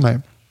tvären för mig.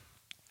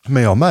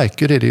 Men jag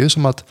märker det. Det är ju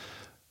som att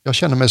jag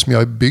känner mig som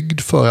jag är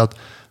byggd för att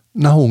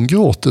när hon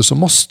gråter så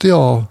måste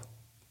jag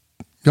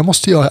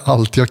måste göra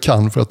allt jag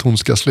kan för att hon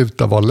ska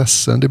sluta vara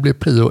ledsen. Det blir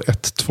prio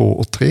 1, 2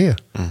 och 3.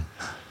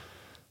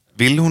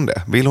 Vill hon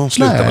det? Vill hon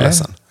sluta vara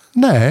ledsen?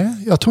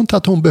 Nej, jag tror inte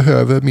att hon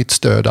behöver mitt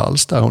stöd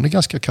alls där. Hon är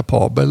ganska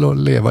kapabel att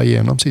leva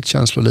igenom sitt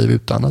känsloliv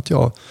utan att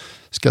jag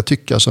ska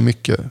tycka så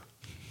mycket.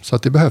 Så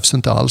att det behövs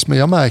inte alls. Men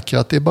jag märker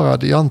att det är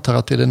bara, jag antar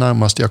att det är det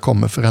närmaste jag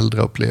kommer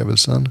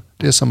föräldraupplevelsen.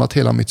 Det är som att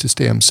hela mitt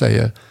system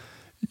säger,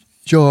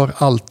 gör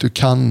allt du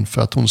kan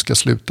för att hon ska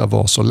sluta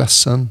vara så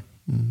ledsen.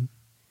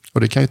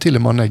 Och det kan ju till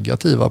och med ha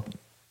negativa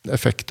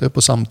effekter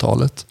på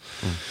samtalet.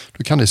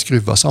 Då kan det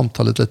skruva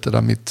samtalet lite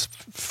där mitt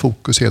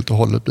fokus helt och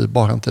hållet blir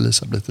bara inte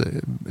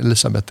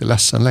Elisabeth är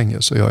ledsen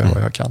längre, så gör jag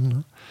vad jag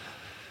kan.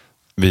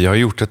 Vi har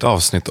gjort ett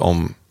avsnitt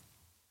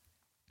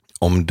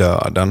om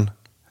döden.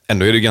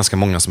 Ändå är det ganska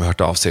många som har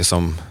hört av sig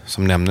som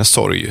nämner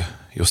sorg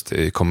just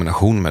i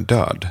kombination med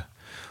död.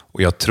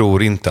 Och jag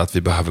tror inte att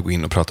vi behöver gå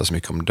in och prata så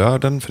mycket om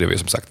döden, för det har vi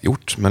som sagt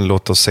gjort. Men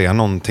låt oss säga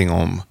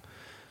någonting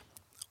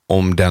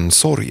om den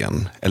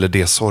sorgen, eller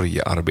det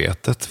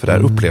sorgearbetet. För där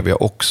upplever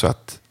jag också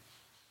att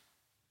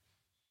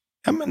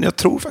jag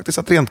tror faktiskt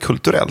att rent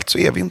kulturellt så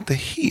är vi inte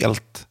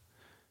helt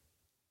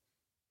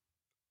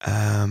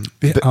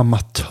vi är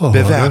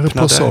amatörer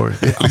på sorg.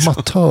 Vi är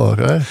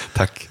amatörer.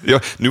 Tack. Ja,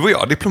 nu var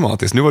jag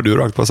diplomatisk, nu var du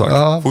rakt på sak.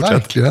 Ja, fortsätt.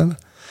 Verkligen.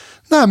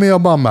 Nej, men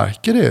jag bara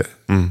märker det.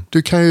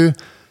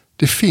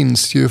 Det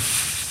finns ju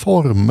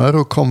former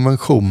och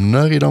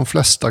konventioner i de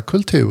flesta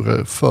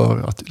kulturer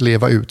för att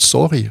leva ut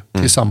sorg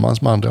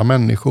tillsammans med andra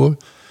människor.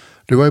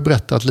 Du har ju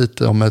berättat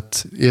lite om en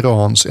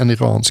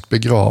iransk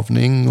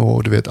begravning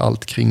och du vet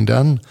allt kring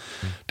den.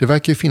 Det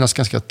verkar ju finnas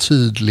ganska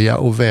tydliga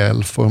och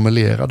väl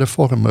formulerade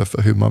former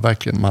för hur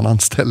man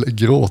anställer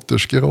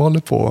gråterskor och håller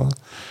på.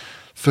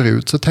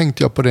 Förut så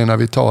tänkte jag på det när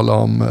vi talade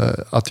om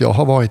att jag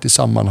har varit i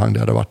sammanhang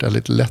där det har varit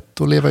väldigt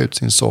lätt att leva ut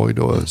sin sorg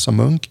då, som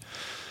munk.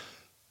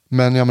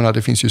 Men jag menar,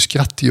 det finns ju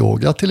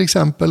skrattyoga till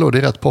exempel och det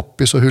är rätt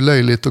poppis och hur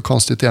löjligt och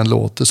konstigt det än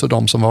låter, så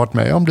de som har varit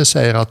med om det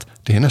säger att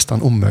det är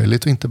nästan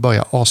omöjligt att inte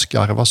börja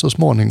asgarva så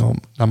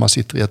småningom när man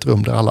sitter i ett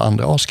rum där alla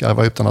andra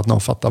asgarvar utan att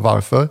någon fattar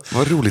varför.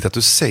 Vad roligt att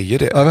du säger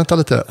det. Ja, vänta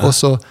lite.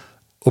 Ja.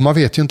 Och man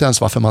vet ju inte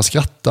ens varför man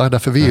skrattar,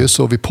 därför vi är ju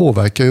så, vi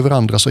påverkar ju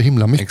varandra så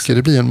himla mycket. Exakt.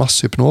 Det blir en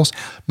masshypnos.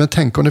 Men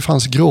tänk om det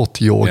fanns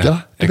gråtyoga,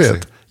 du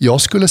vet.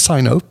 Jag skulle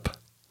signa upp.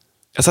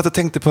 Jag satt och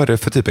tänkte på det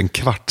för typ en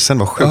kvart sedan,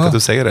 vad sjukt att du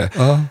säger det.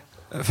 Ja.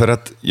 För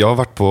att jag har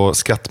varit på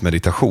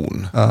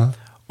skrattmeditation.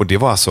 Och det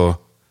var alltså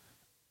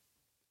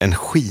en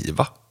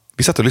skiva.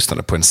 Vi satt och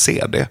lyssnade på en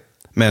CD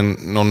med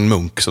någon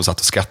munk som satt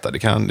och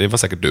skrattade. Det var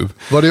säkert du.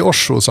 Var det i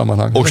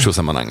Osho-sammanhang?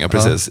 Osho-sammanhang, ja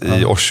precis.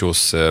 I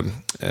Oshos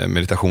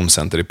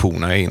meditationscenter i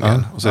Pune är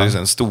inne. Och så är det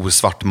en stor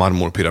svart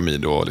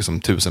marmorpyramid och liksom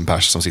 1000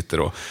 pers som sitter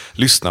och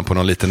lyssnar på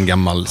någon liten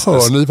gammal...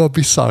 Hör ni vad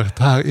bisarrt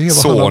det här är?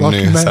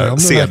 Sony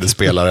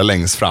CD-spelare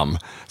längst fram.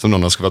 Som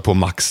någon har skruvat på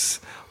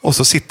max. Och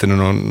så sitter det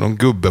någon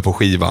gubbe på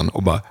skivan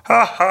och bara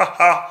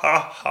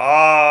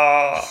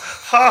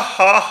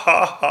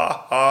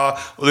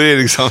och det är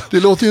liksom... Det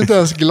låter ju inte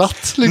ens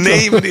glatt liksom.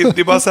 Nej, men det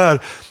är bara så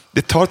här.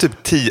 Det tar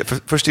typ 10...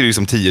 Först är det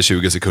liksom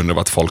 10-20 sekunder av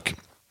att folk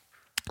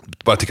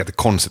bara tycker att det är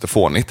konstigt och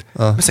fånigt.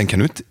 Men sen kan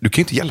du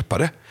kan ju inte hjälpa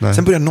det. Nej.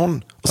 Sen börjar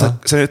någon och sen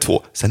är det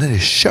 2. Sen är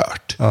det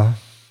kört.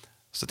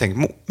 Så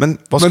tänk, men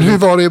hur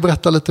var det att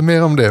berätta lite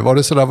mer om det?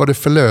 Var det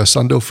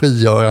förlösande och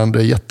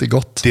frigörande,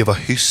 jättegott? Det var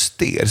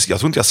hysteriskt. Jag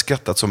tror inte jag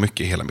skrattat så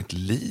mycket i hela mitt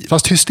liv.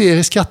 Fast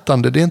hysteriskt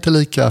skrattande, det är inte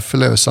lika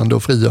förlösande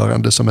och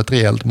frigörande som ett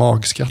rejält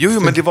magskratt. Jo,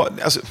 men det var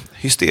alltså,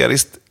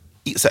 hysteriskt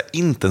så här,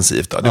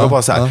 intensivt. Då. Det var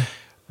bara så här,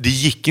 det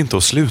gick inte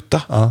att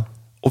sluta.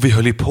 Och vi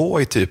höll ju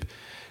på i typ,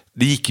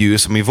 det gick ju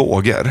som i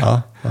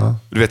vågor.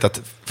 Du vet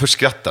att först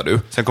skrattar du,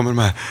 sen kommer de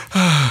här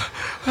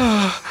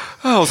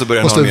och så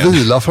börjar måste någon igen.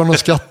 Vila från att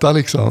skratta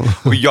liksom.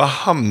 Och jag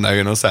hamnar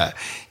ju någon så här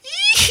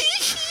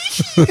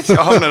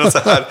jag hamnar någon så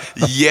här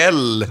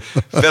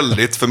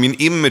väldigt för min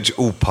image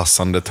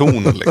opassande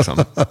ton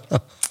liksom.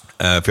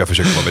 För jag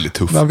försöker vara väldigt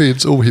tuff.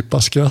 Navids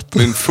ohippa skratt.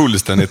 Men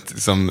fullständigt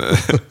liksom,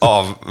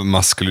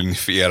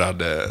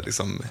 avmaskulinifierade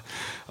liksom,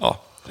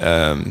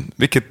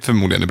 vilket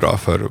förmodligen är bra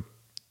för att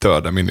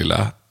döda min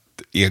lilla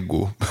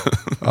ego.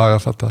 Ja,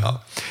 jag fattar.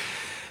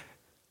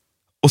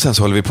 Och sen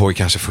så håller vi på i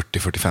kanske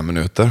 40-45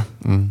 minuter.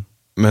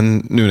 Men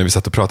nu när vi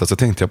satt och pratade så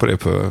tänkte jag på det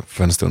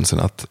för en stund sedan,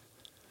 att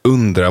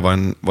undra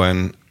vad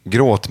en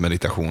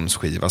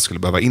gråtmeditationsskiva skulle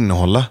behöva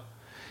innehålla.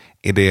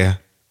 Är det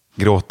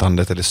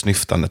gråtandet eller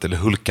snyftandet eller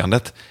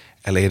hulkandet?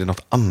 Eller är det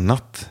något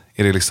annat?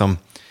 Är det liksom,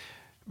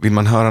 vill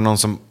man höra någon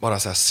som bara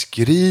så här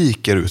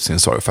skriker ut sin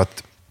sorg? För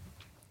att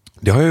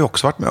det har jag ju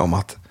också varit med om,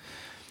 att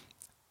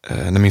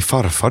när min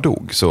farfar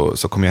dog så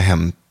kom jag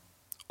hem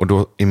Och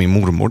då är min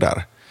mormor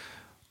där.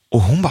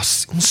 Och hon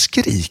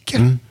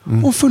skriker.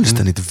 Hon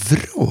fullständigt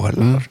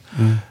vrålar.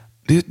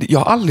 Jag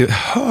har aldrig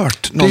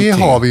hört någonting. Det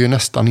har vi ju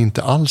nästan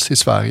inte alls i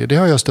Sverige. Det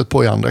har jag stött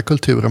på i andra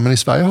kulturer. Men i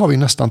Sverige har vi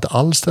nästan inte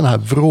alls den här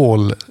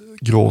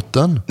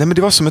vrålgråten. Nej, men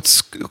det var som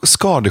ett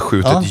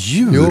skadeskjutet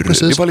djur. Jo,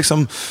 precis. Det var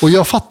liksom... Och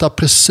jag fattar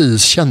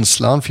precis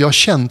känslan. För jag har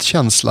känt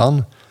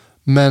känslan.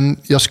 Men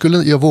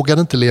jag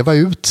vågade inte leva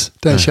ut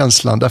den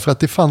känslan. Därför att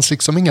det fanns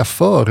liksom inga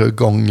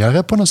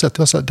föregångare på något sätt.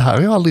 Jag sa, det här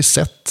har jag aldrig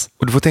sett.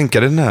 Och du får tänka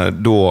dig den här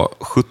då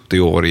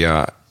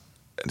 70-åriga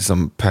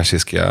liksom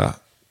persiska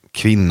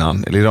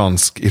kvinnan, eller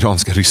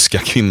iranska ryska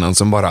kvinnan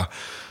som bara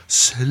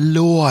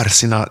slår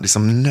sina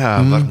liksom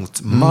nävar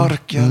mot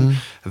marken,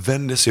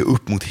 vänder sig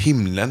upp mot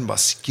himlen, bara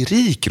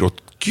skriker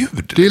åt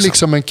Gud. Det är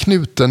liksom en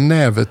knuten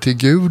näve till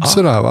Gud.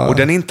 Sådär, va? Och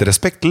den är inte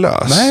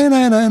respektlös.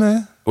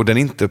 Nej. Och den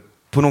är inte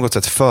på något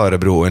sätt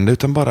förebrående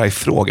utan bara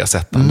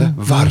ifrågasättande.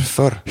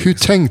 Varför? Hur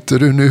tänkte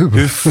du nu?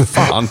 Hur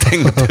fan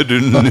tänkte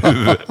du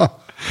nu?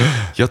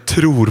 Jag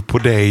tror på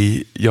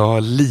dig,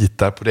 jag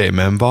litar på dig,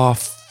 men vad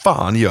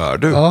fan gör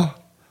du? Ja,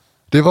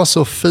 det var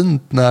så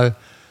fint när,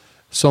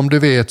 som du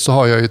vet så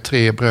har jag ju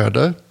 3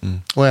 bröder.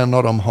 Och en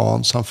av dem,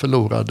 Hans, han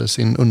förlorade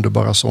sin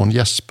underbara son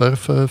Jesper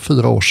för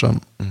 4 år sedan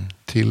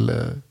till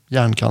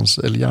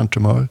hjärncancer eller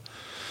hjärntumör.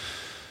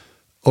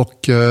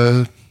 Och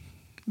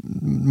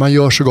man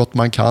gör så gott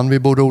man kan. Vi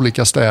bor i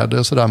olika städer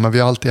och sådär, men vi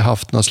har alltid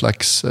haft någon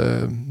slags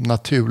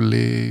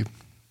naturlig,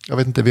 jag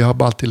vet inte, vi har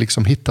bara alltid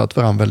liksom hittat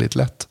varandra väldigt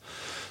lätt.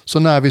 Så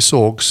när vi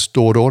sågs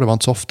då och då, det var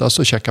inte så ofta,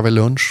 så checkade vi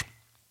lunch.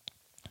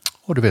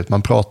 Och du vet,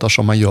 man pratar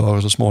som man gör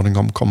och så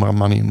småningom kommer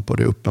man in på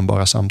det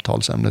uppenbara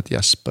samtalsämnet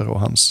Jesper och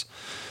hans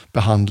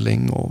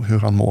behandling och hur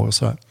han mår och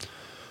sådär.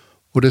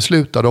 Och det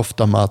slutade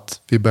ofta med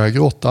att vi började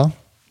gråta.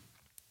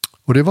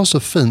 Och det var så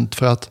fint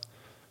för att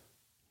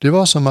det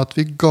var som att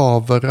vi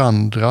gav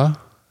varandra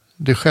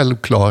det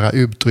självklara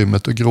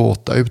utrymmet att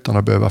gråta utan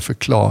att behöva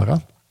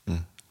förklara.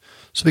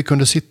 Så vi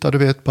kunde sitta, du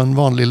vet, på en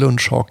vanlig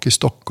lunchhak i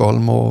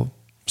Stockholm och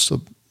så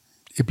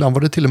ibland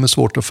var det till och med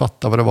svårt att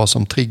fatta vad det var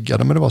som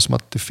triggade, men det var som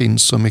att det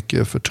finns så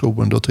mycket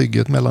förtroende och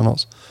trygghet mellan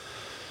oss.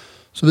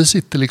 Så vi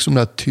sitter liksom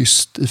där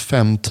tyst i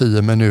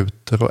 5-10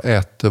 minuter och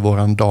äter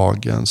våran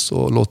dagens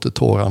och låter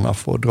tårarna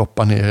få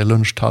droppa ner i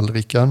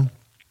lunchtallriken.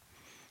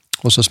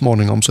 Och så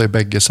småningom så är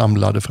bägge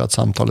samlade för att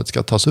samtalet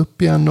ska tas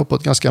upp igen, och på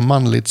ett ganska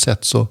manligt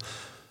sätt så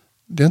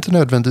det är inte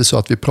nödvändigtvis så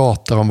att vi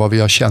pratar om vad vi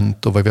har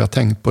känt och vad vi har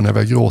tänkt på när vi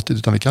har gråtit,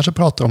 utan vi kanske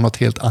pratar om något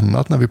helt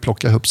annat när vi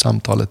plockar upp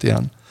samtalet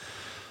igen.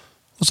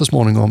 Och så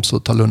småningom så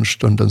tar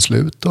lunchstunden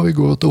slut och vi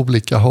går åt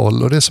olika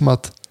håll. Och det är som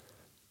att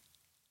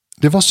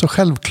det var så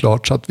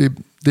självklart så att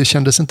det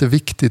kändes inte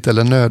viktigt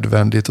eller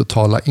nödvändigt att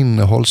tala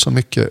innehåll så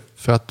mycket.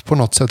 För att på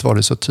något sätt var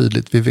det så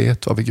tydligt, vi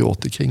vet vad vi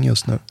gråter kring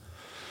just nu.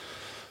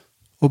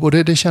 Och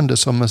det kändes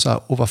som en så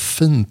här, vad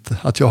fint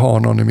att jag har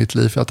någon i mitt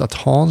liv. För att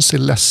Hans är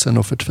ledsen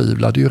och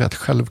förtvivlad, det är ju rätt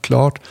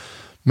självklart.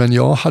 Men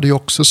jag hade ju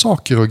också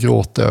saker att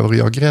gråta över.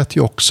 Jag grät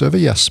ju också över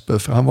Jesper,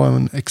 för han var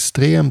en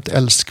extremt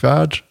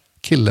älskvärd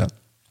kille.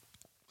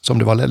 Som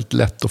det var väldigt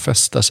lätt att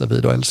fästa sig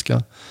vid och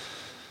älska.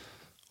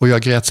 Och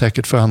jag grät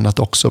säkert för annat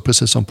också.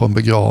 Precis som på en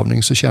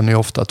begravning så känner jag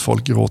ofta att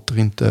folk gråter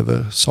inte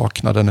över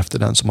saknaden efter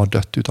den som har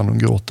dött, utan de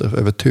gråter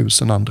över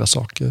 1000 andra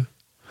saker.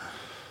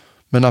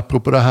 Men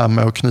apropå det här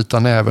med att knyta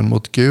näven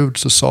mot Gud,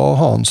 så sa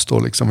Hans då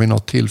liksom vid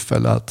något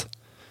tillfälle att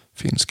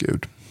finns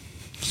Gud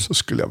så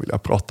skulle jag vilja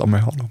prata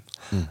med honom.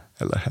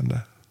 Eller henne.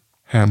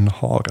 Hen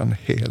har en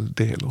hel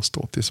del att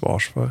stå till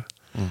svars för.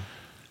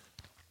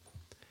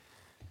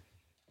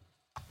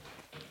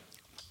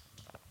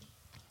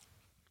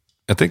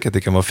 Jag tänker att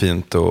det kan vara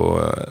fint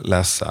att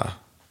läsa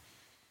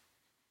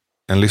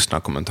en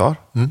lyssnarkommentar.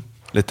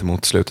 Lite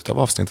mot slutet av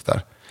avsnittet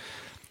där.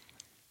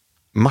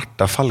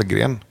 Marta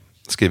Fallgren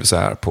skriver så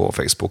här på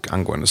Facebook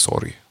angående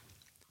sorg.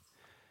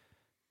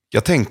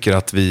 Jag tänker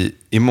att vi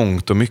i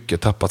mångt och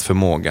mycket tappat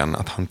förmågan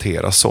att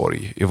hantera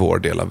sorg i vår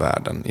del av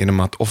världen genom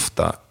att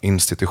ofta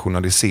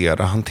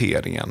institutionalisera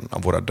hanteringen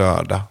av våra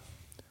döda,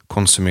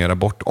 konsumera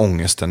bort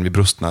ångesten vid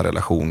brustna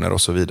relationer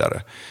och så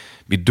vidare.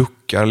 Vi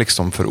duckar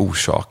liksom för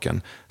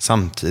orsaken,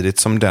 samtidigt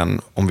som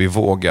den, om vi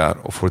vågar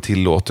och får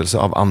tillåtelse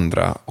av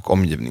andra och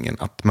omgivningen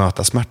att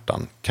möta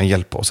smärtan, kan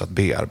hjälpa oss att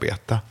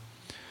bearbeta.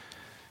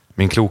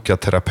 Min kloka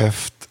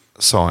terapeut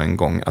sa en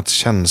gång att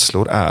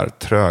känslor är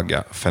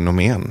tröga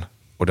fenomen,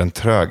 och den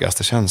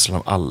trögaste känslan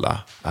av alla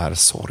är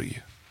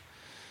sorg.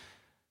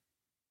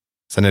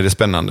 Sen är det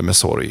spännande med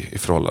sorg i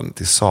förhållande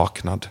till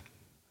saknad.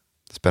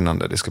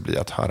 Spännande det ska bli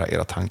att höra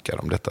era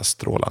tankar om detta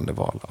strålande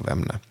val av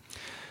ämne.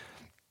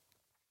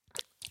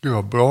 Det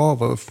var bra,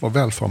 var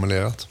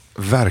välformulerat.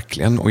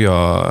 Verkligen, och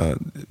jag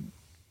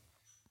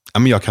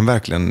kan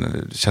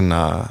verkligen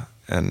känna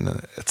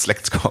ett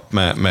släktskap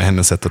med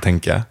hennes sätt att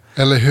tänka.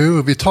 Eller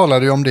hur? Vi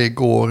talade ju om det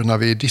igår när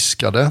vi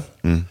diskade.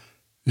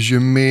 Ju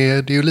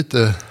mer, det är ju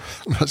lite,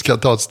 om jag ska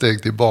ta ett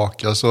steg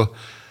tillbaka, så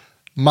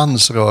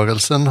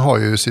mansrörelsen har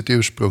ju sitt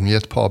ursprung i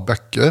ett par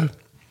böcker.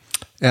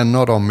 En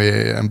av dem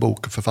är en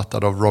bok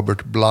författad av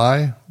Robert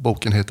Bly.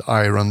 Boken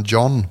heter Iron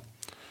John.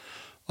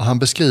 Och han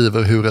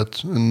beskriver hur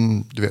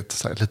du vet,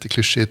 så här, lite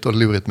klyschigt och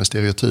lurigt med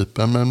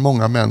stereotypen, men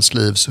många mäns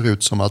liv ser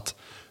ut som att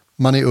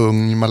man är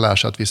ung, man lär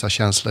sig att vissa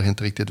känslor är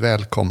inte riktigt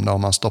välkomna och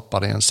man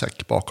stoppar det i en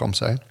säck bakom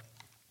sig.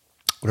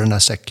 Och den här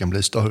säcken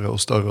blir större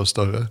och större och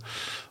större.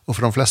 Och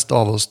för de flesta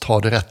av oss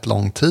tar det rätt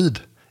lång tid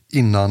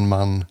innan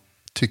man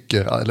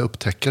tycker eller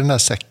upptäcker den här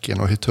säcken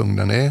och hur tung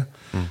den är.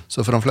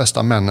 Så för de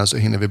flesta männen så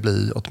hinner vi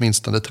bli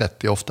åtminstone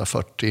 30, ofta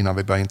 40 innan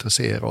vi börjar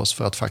intressera oss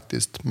för att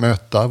faktiskt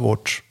möta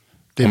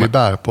det vi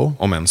bär på.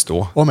 Om ens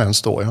då. Om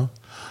ens då, ja.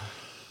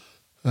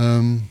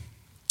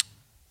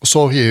 Och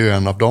sorg är ju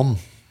en av dem.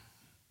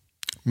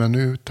 Men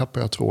nu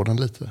tappar jag tråden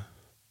lite.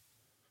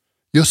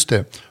 Just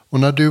det. Och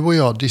när du och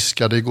jag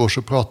diskade igår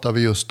så pratade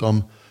vi just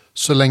om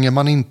så länge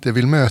man inte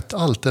vill möta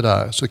allt det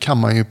där så kan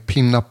man ju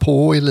pinna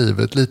på i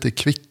livet lite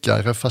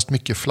kvickare fast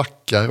mycket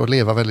flackare och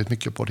leva väldigt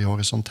mycket på det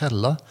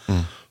horisontella.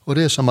 Och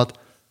det är som att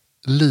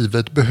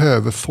livet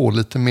behöver få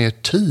lite mer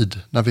tid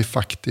när vi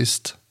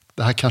faktiskt,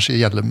 det här kanske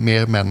gäller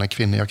mer män än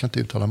kvinnor, jag kan inte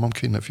uttala mig om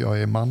kvinnor för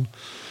jag är man.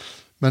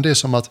 Men det är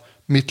som att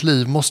mitt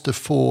liv måste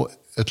få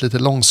ett lite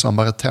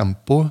långsammare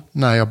tempo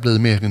när jag blir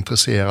mer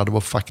intresserad av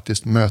att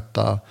faktiskt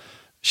möta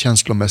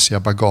känslomässiga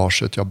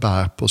bagaget jag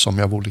bär på som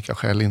jag av olika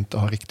skäl inte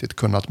har riktigt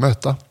kunnat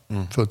möta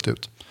fullt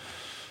ut.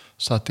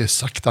 Så att det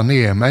saktar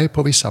ner mig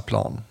på vissa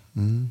plan.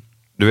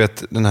 Du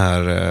vet den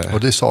här... Och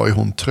det sa ju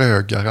hon,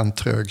 trögare än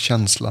trög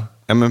känsla.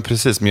 Ja men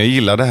precis, men jag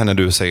gillar det här när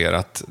du säger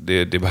att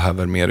det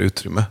behöver mer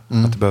utrymme.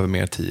 Att det behöver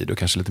mer tid och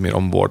kanske lite mer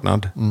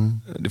omvårdnad.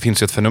 Det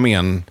finns ju ett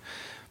fenomen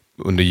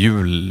under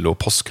jul och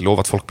påsklov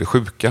att folk blir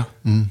sjuka.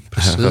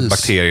 För att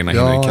bakterierna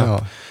hinner ikapp.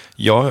 Ja.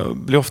 Jag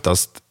blir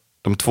oftast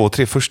de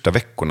 2-3 första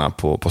veckorna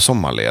på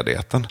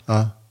sommarledigheten.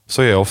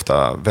 Så är jag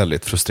ofta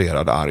väldigt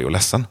frustrerad, arg och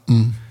ledsen.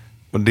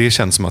 Och det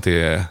känns som att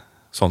det är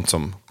sånt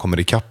som kommer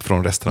ikapp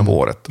från resten av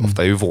året.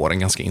 Ofta är ju våren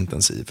ganska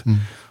intensiv.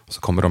 Och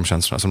så kommer de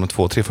känslorna som de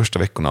 2-3 första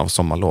veckorna av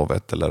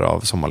sommarlovet eller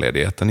av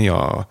sommarledigheten.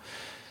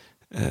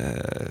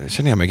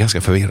 Känner jag mig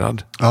ganska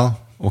förvirrad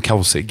och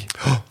kaosig.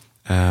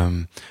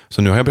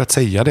 Så nu har jag börjat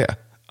säga det.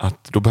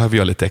 Att då behöver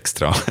jag lite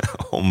extra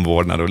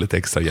omvårdnad och lite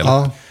extra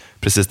hjälp.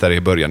 Precis där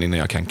i början innan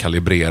jag kan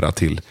kalibrera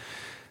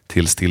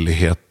till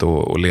stillhet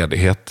och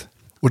ledighet.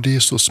 Och det är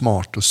så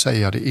smart att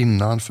säga det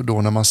innan, för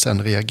då när man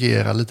sen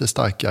reagerar lite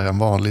starkare än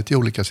vanligt i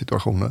olika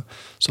situationer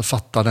så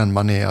fattar den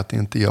man är att det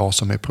inte är jag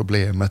som är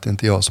problemet, det är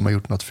inte jag som har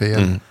gjort något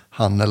fel.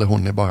 Han eller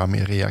hon är bara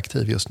mer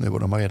reaktiv just nu och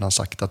de har redan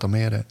sagt att de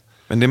är det.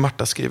 Men det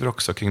Marta skriver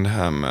också kring det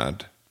här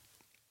med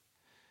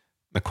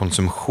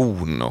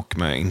konsumtion och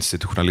med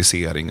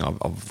institutionalisering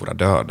av våra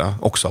döda,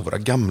 också av våra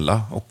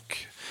gamla och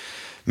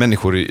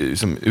människor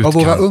som utkanterna. Av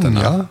våra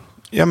unga?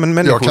 Ja, men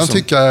människor jag kan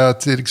tycka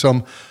att det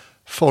liksom,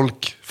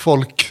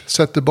 folk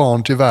sätter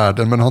barn till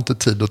världen men har inte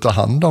tid att ta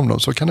hand om dem.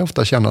 Så kan det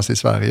ofta kännas i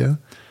Sverige.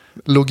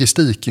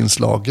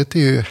 Logistikinslaget är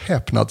ju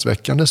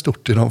häpnadsväckande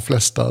stort i de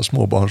flesta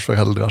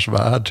småbarnsföräldrars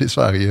värld i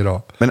Sverige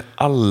idag. Men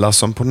alla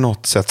som på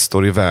något sätt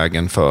står i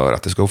vägen för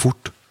att det ska gå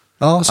fort.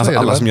 Alltså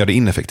alla som gör det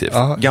ineffektivt.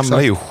 Gamla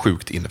är ju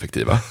sjukt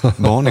ineffektiva.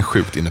 Barn är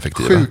sjukt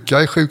ineffektiva.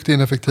 Sjuka är sjukt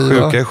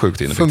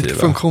ineffektiva.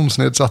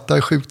 Funktionsnedsatta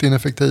är sjukt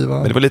ineffektiva.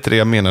 Men det var lite det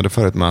jag menade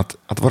förut med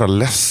att vara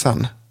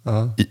ledsen.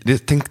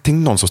 Tänk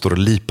någon som står och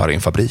lipar i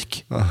en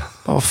fabrik.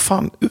 Vad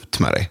fan, ut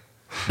med dig.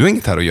 Du har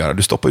inget här att göra,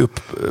 du stoppar ju upp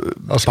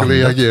jag skulle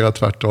reagera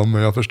tvärtom,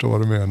 men jag förstår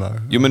vad du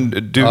menar. Jo,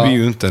 men du är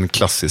ju inte en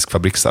klassisk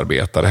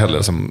fabriksarbetare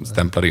heller som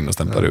stämplar in och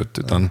stämplar ut.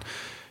 Utan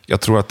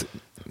jag tror att,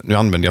 nu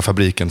använder jag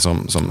fabriken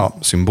som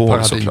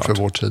symbol såklart. För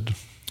vår tid.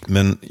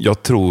 Men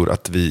jag tror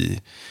att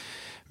vi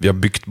har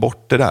byggt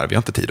bort det där. Vi har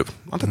inte tid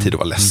att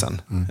vara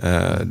ledsen.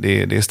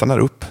 Det stannar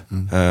upp.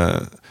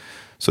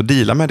 Så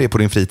deala med det på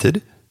din fritid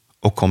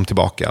och kom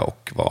tillbaka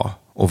och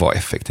var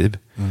effektiv.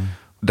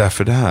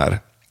 Därför det här,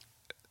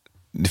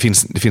 det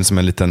finns som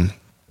en liten,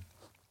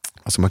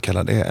 vad ska man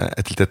kalla det,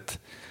 ett litet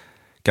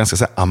ganska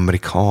så här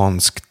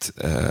amerikanskt,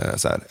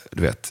 så här,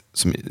 du vet,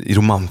 som i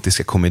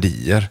romantiska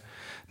komedier,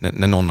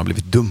 när någon har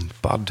blivit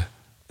dumpad,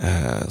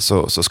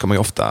 så ska man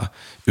ju ofta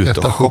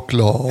äta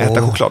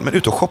choklad, men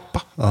ut och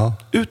shoppa.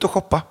 Ut och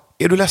shoppa.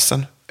 Är du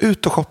ledsen?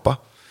 Ut och shoppa.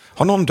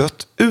 Har någon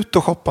dött? Ut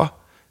och shoppa.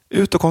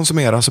 Ut och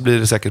konsumera, så blir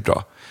det säkert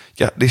bra.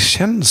 Ja, det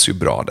känns ju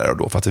bra där och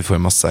då för att vi får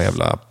en massa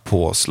jävla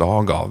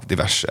påslag av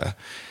diverse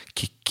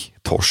kick,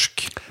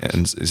 torsk,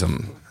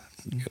 liksom,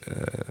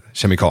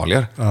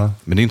 kemikalier.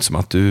 Men det är inte som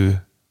att du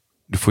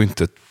får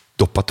inte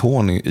doppa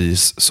tån i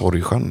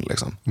sorgsjön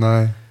liksom.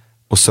 Nej.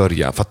 Och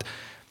sörja, för att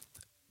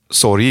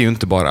sorg är ju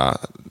inte bara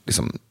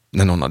liksom,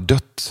 när någon har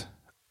dött.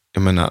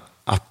 Jag menar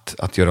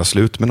att göra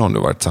slut med någon du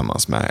har varit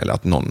tillsammans med, eller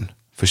att någon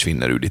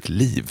försvinner ur ditt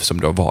liv som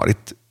du har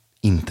varit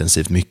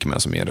intensivt mycket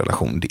med som är en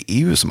relation. Det är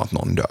ju som att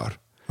någon dör.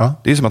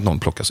 Det är som att någon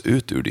plockas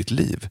ut ur ditt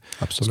liv.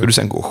 Absolut. Ska du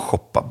sen gå och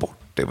shoppa bort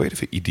det? Vad är det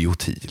för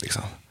idioti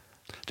liksom?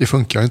 Det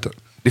funkar inte.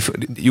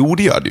 Jo,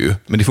 det gör det ju,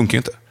 men det funkar ju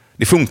inte.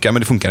 Det funkar, men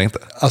det funkar inte.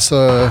 Alltså,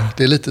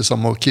 det är lite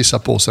som att kissa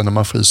på sig när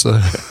man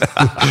fryser.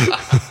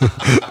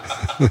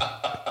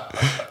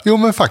 Jo,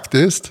 men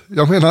faktiskt.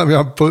 Jag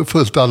menar, på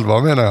fullt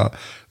allvar menar jag.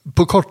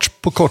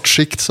 På kort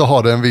sikt så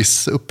har det en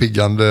viss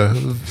uppiggande,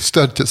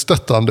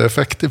 stöttande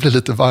effekt. Det blir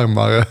lite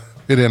varmare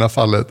i det ena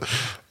fallet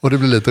och det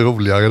blir lite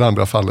roligare i det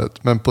andra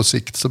fallet. Men på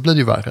sikt så blir det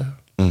ju värre.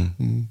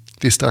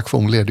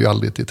 Distraktion leder ju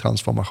aldrig till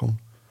transformation.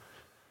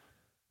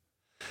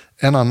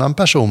 En annan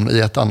person i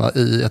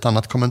ett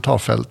annat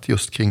kommentarfält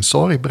just kring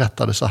sorg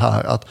berättade så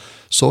här att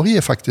sorg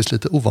är faktiskt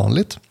lite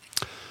ovanligt.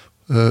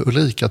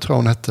 Ulrika tror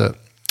hon hette,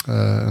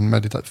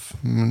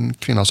 en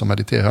kvinna som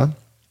mediterar.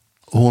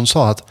 Och hon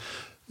sa att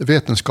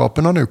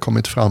vetenskapen har nu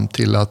kommit fram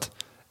till att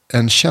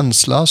en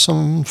känsla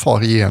som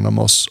far igenom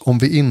oss, om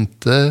vi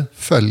inte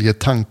följer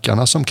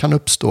tankarna som kan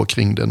uppstå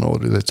kring den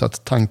och så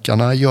att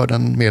tankarna gör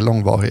den mer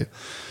långvarig,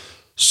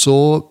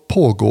 så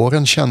pågår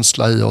en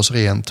känsla i oss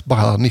rent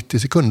bara 90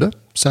 sekunder.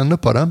 Sen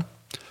upphör den.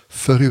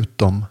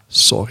 Förutom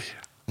sorg.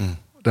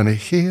 Den är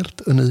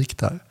helt unik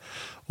där.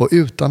 Och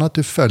utan att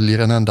du följer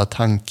en enda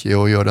tanke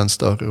och gör den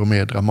större och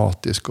mer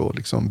dramatisk och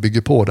liksom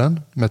bygger på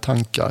den med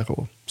tankar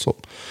och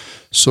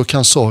så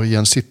kan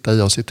sorgen sitta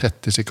i oss i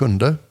 30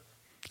 sekunder.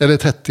 Eller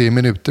 30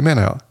 minuter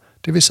menar jag.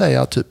 Det vill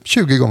säga typ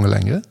 20 gånger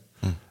längre.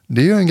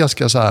 Det är ju en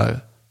ganska så här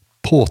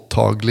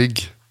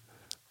påtaglig,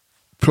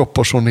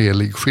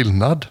 proportionerlig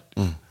skillnad.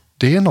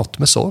 Det är något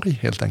med sorg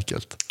helt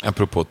enkelt.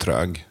 Apropå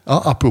trög.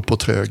 Ja, apropå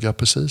trög, ja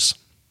precis.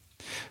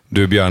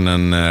 Du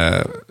Björnen,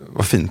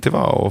 vad fint det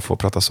var att få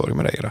prata sorg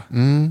med dig då.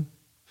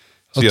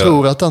 Jag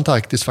tror att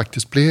Antarktis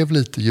faktiskt blev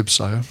lite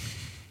ljusare.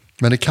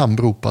 Men det kan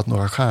bero på att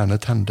några stjärnor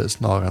tändes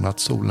snarare än att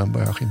solen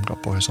börjar skimra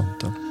på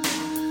horisonten.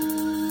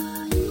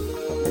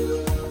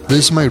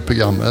 Vi som har gjort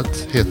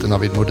programmet heter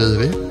Navid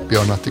Modiri,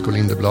 Björn Attiko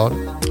Lindeblad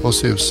och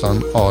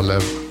Susan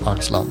Alev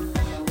Arslan.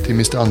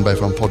 Timmy Strandberg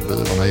från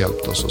Poddbyrån har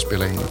hjälpt oss att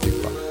spela in och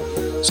klippa.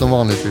 Som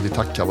vanligt vill vi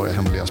tacka våra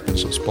hemliga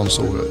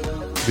sponsorer.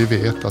 Vi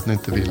vet att ni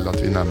inte vill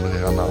att vi nämner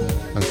era namn,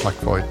 men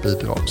tack vare ett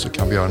bidrag så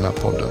kan vi göra den här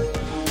podden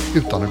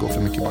utan att gå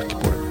för mycket back på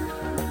det.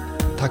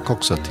 Tack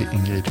också till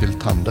Ingrid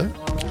Hyltander,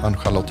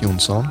 Ann-Charlotte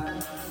Jonsson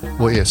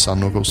och Esa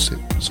Norossi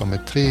som är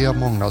 3 av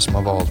många som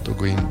har valt att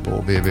gå in på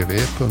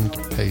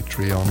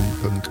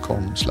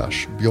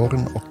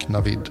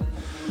www.patreon.com/bjornochnavid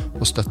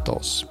och stötta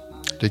oss.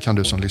 Det kan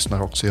du som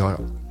lyssnar också göra.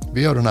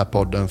 Vi gör den här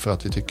podden för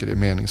att vi tycker det är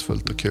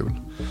meningsfullt och kul.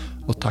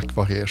 Och tack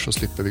vare er så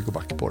slipper vi gå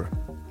back på det.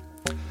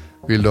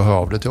 Vill du höra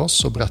av dig till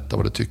oss och berätta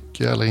vad du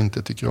tycker eller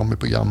inte tycker om i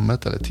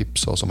programmet eller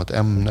tipsa oss om ett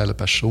ämne eller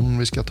person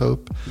vi ska ta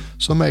upp,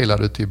 så mejlar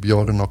du till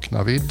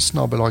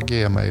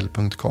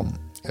bjornochnavid@gmail.com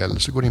eller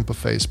så går du in på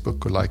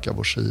Facebook och likar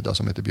vår sida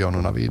som heter Björn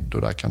och Navid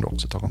och där kan du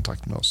också ta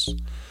kontakt med oss.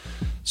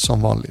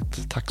 Som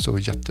vanligt, tack så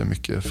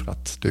jättemycket för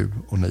att du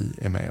och ni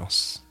är med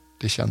oss.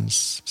 Det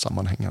känns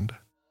sammanhängande.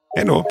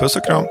 Hej då, puss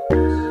och kram.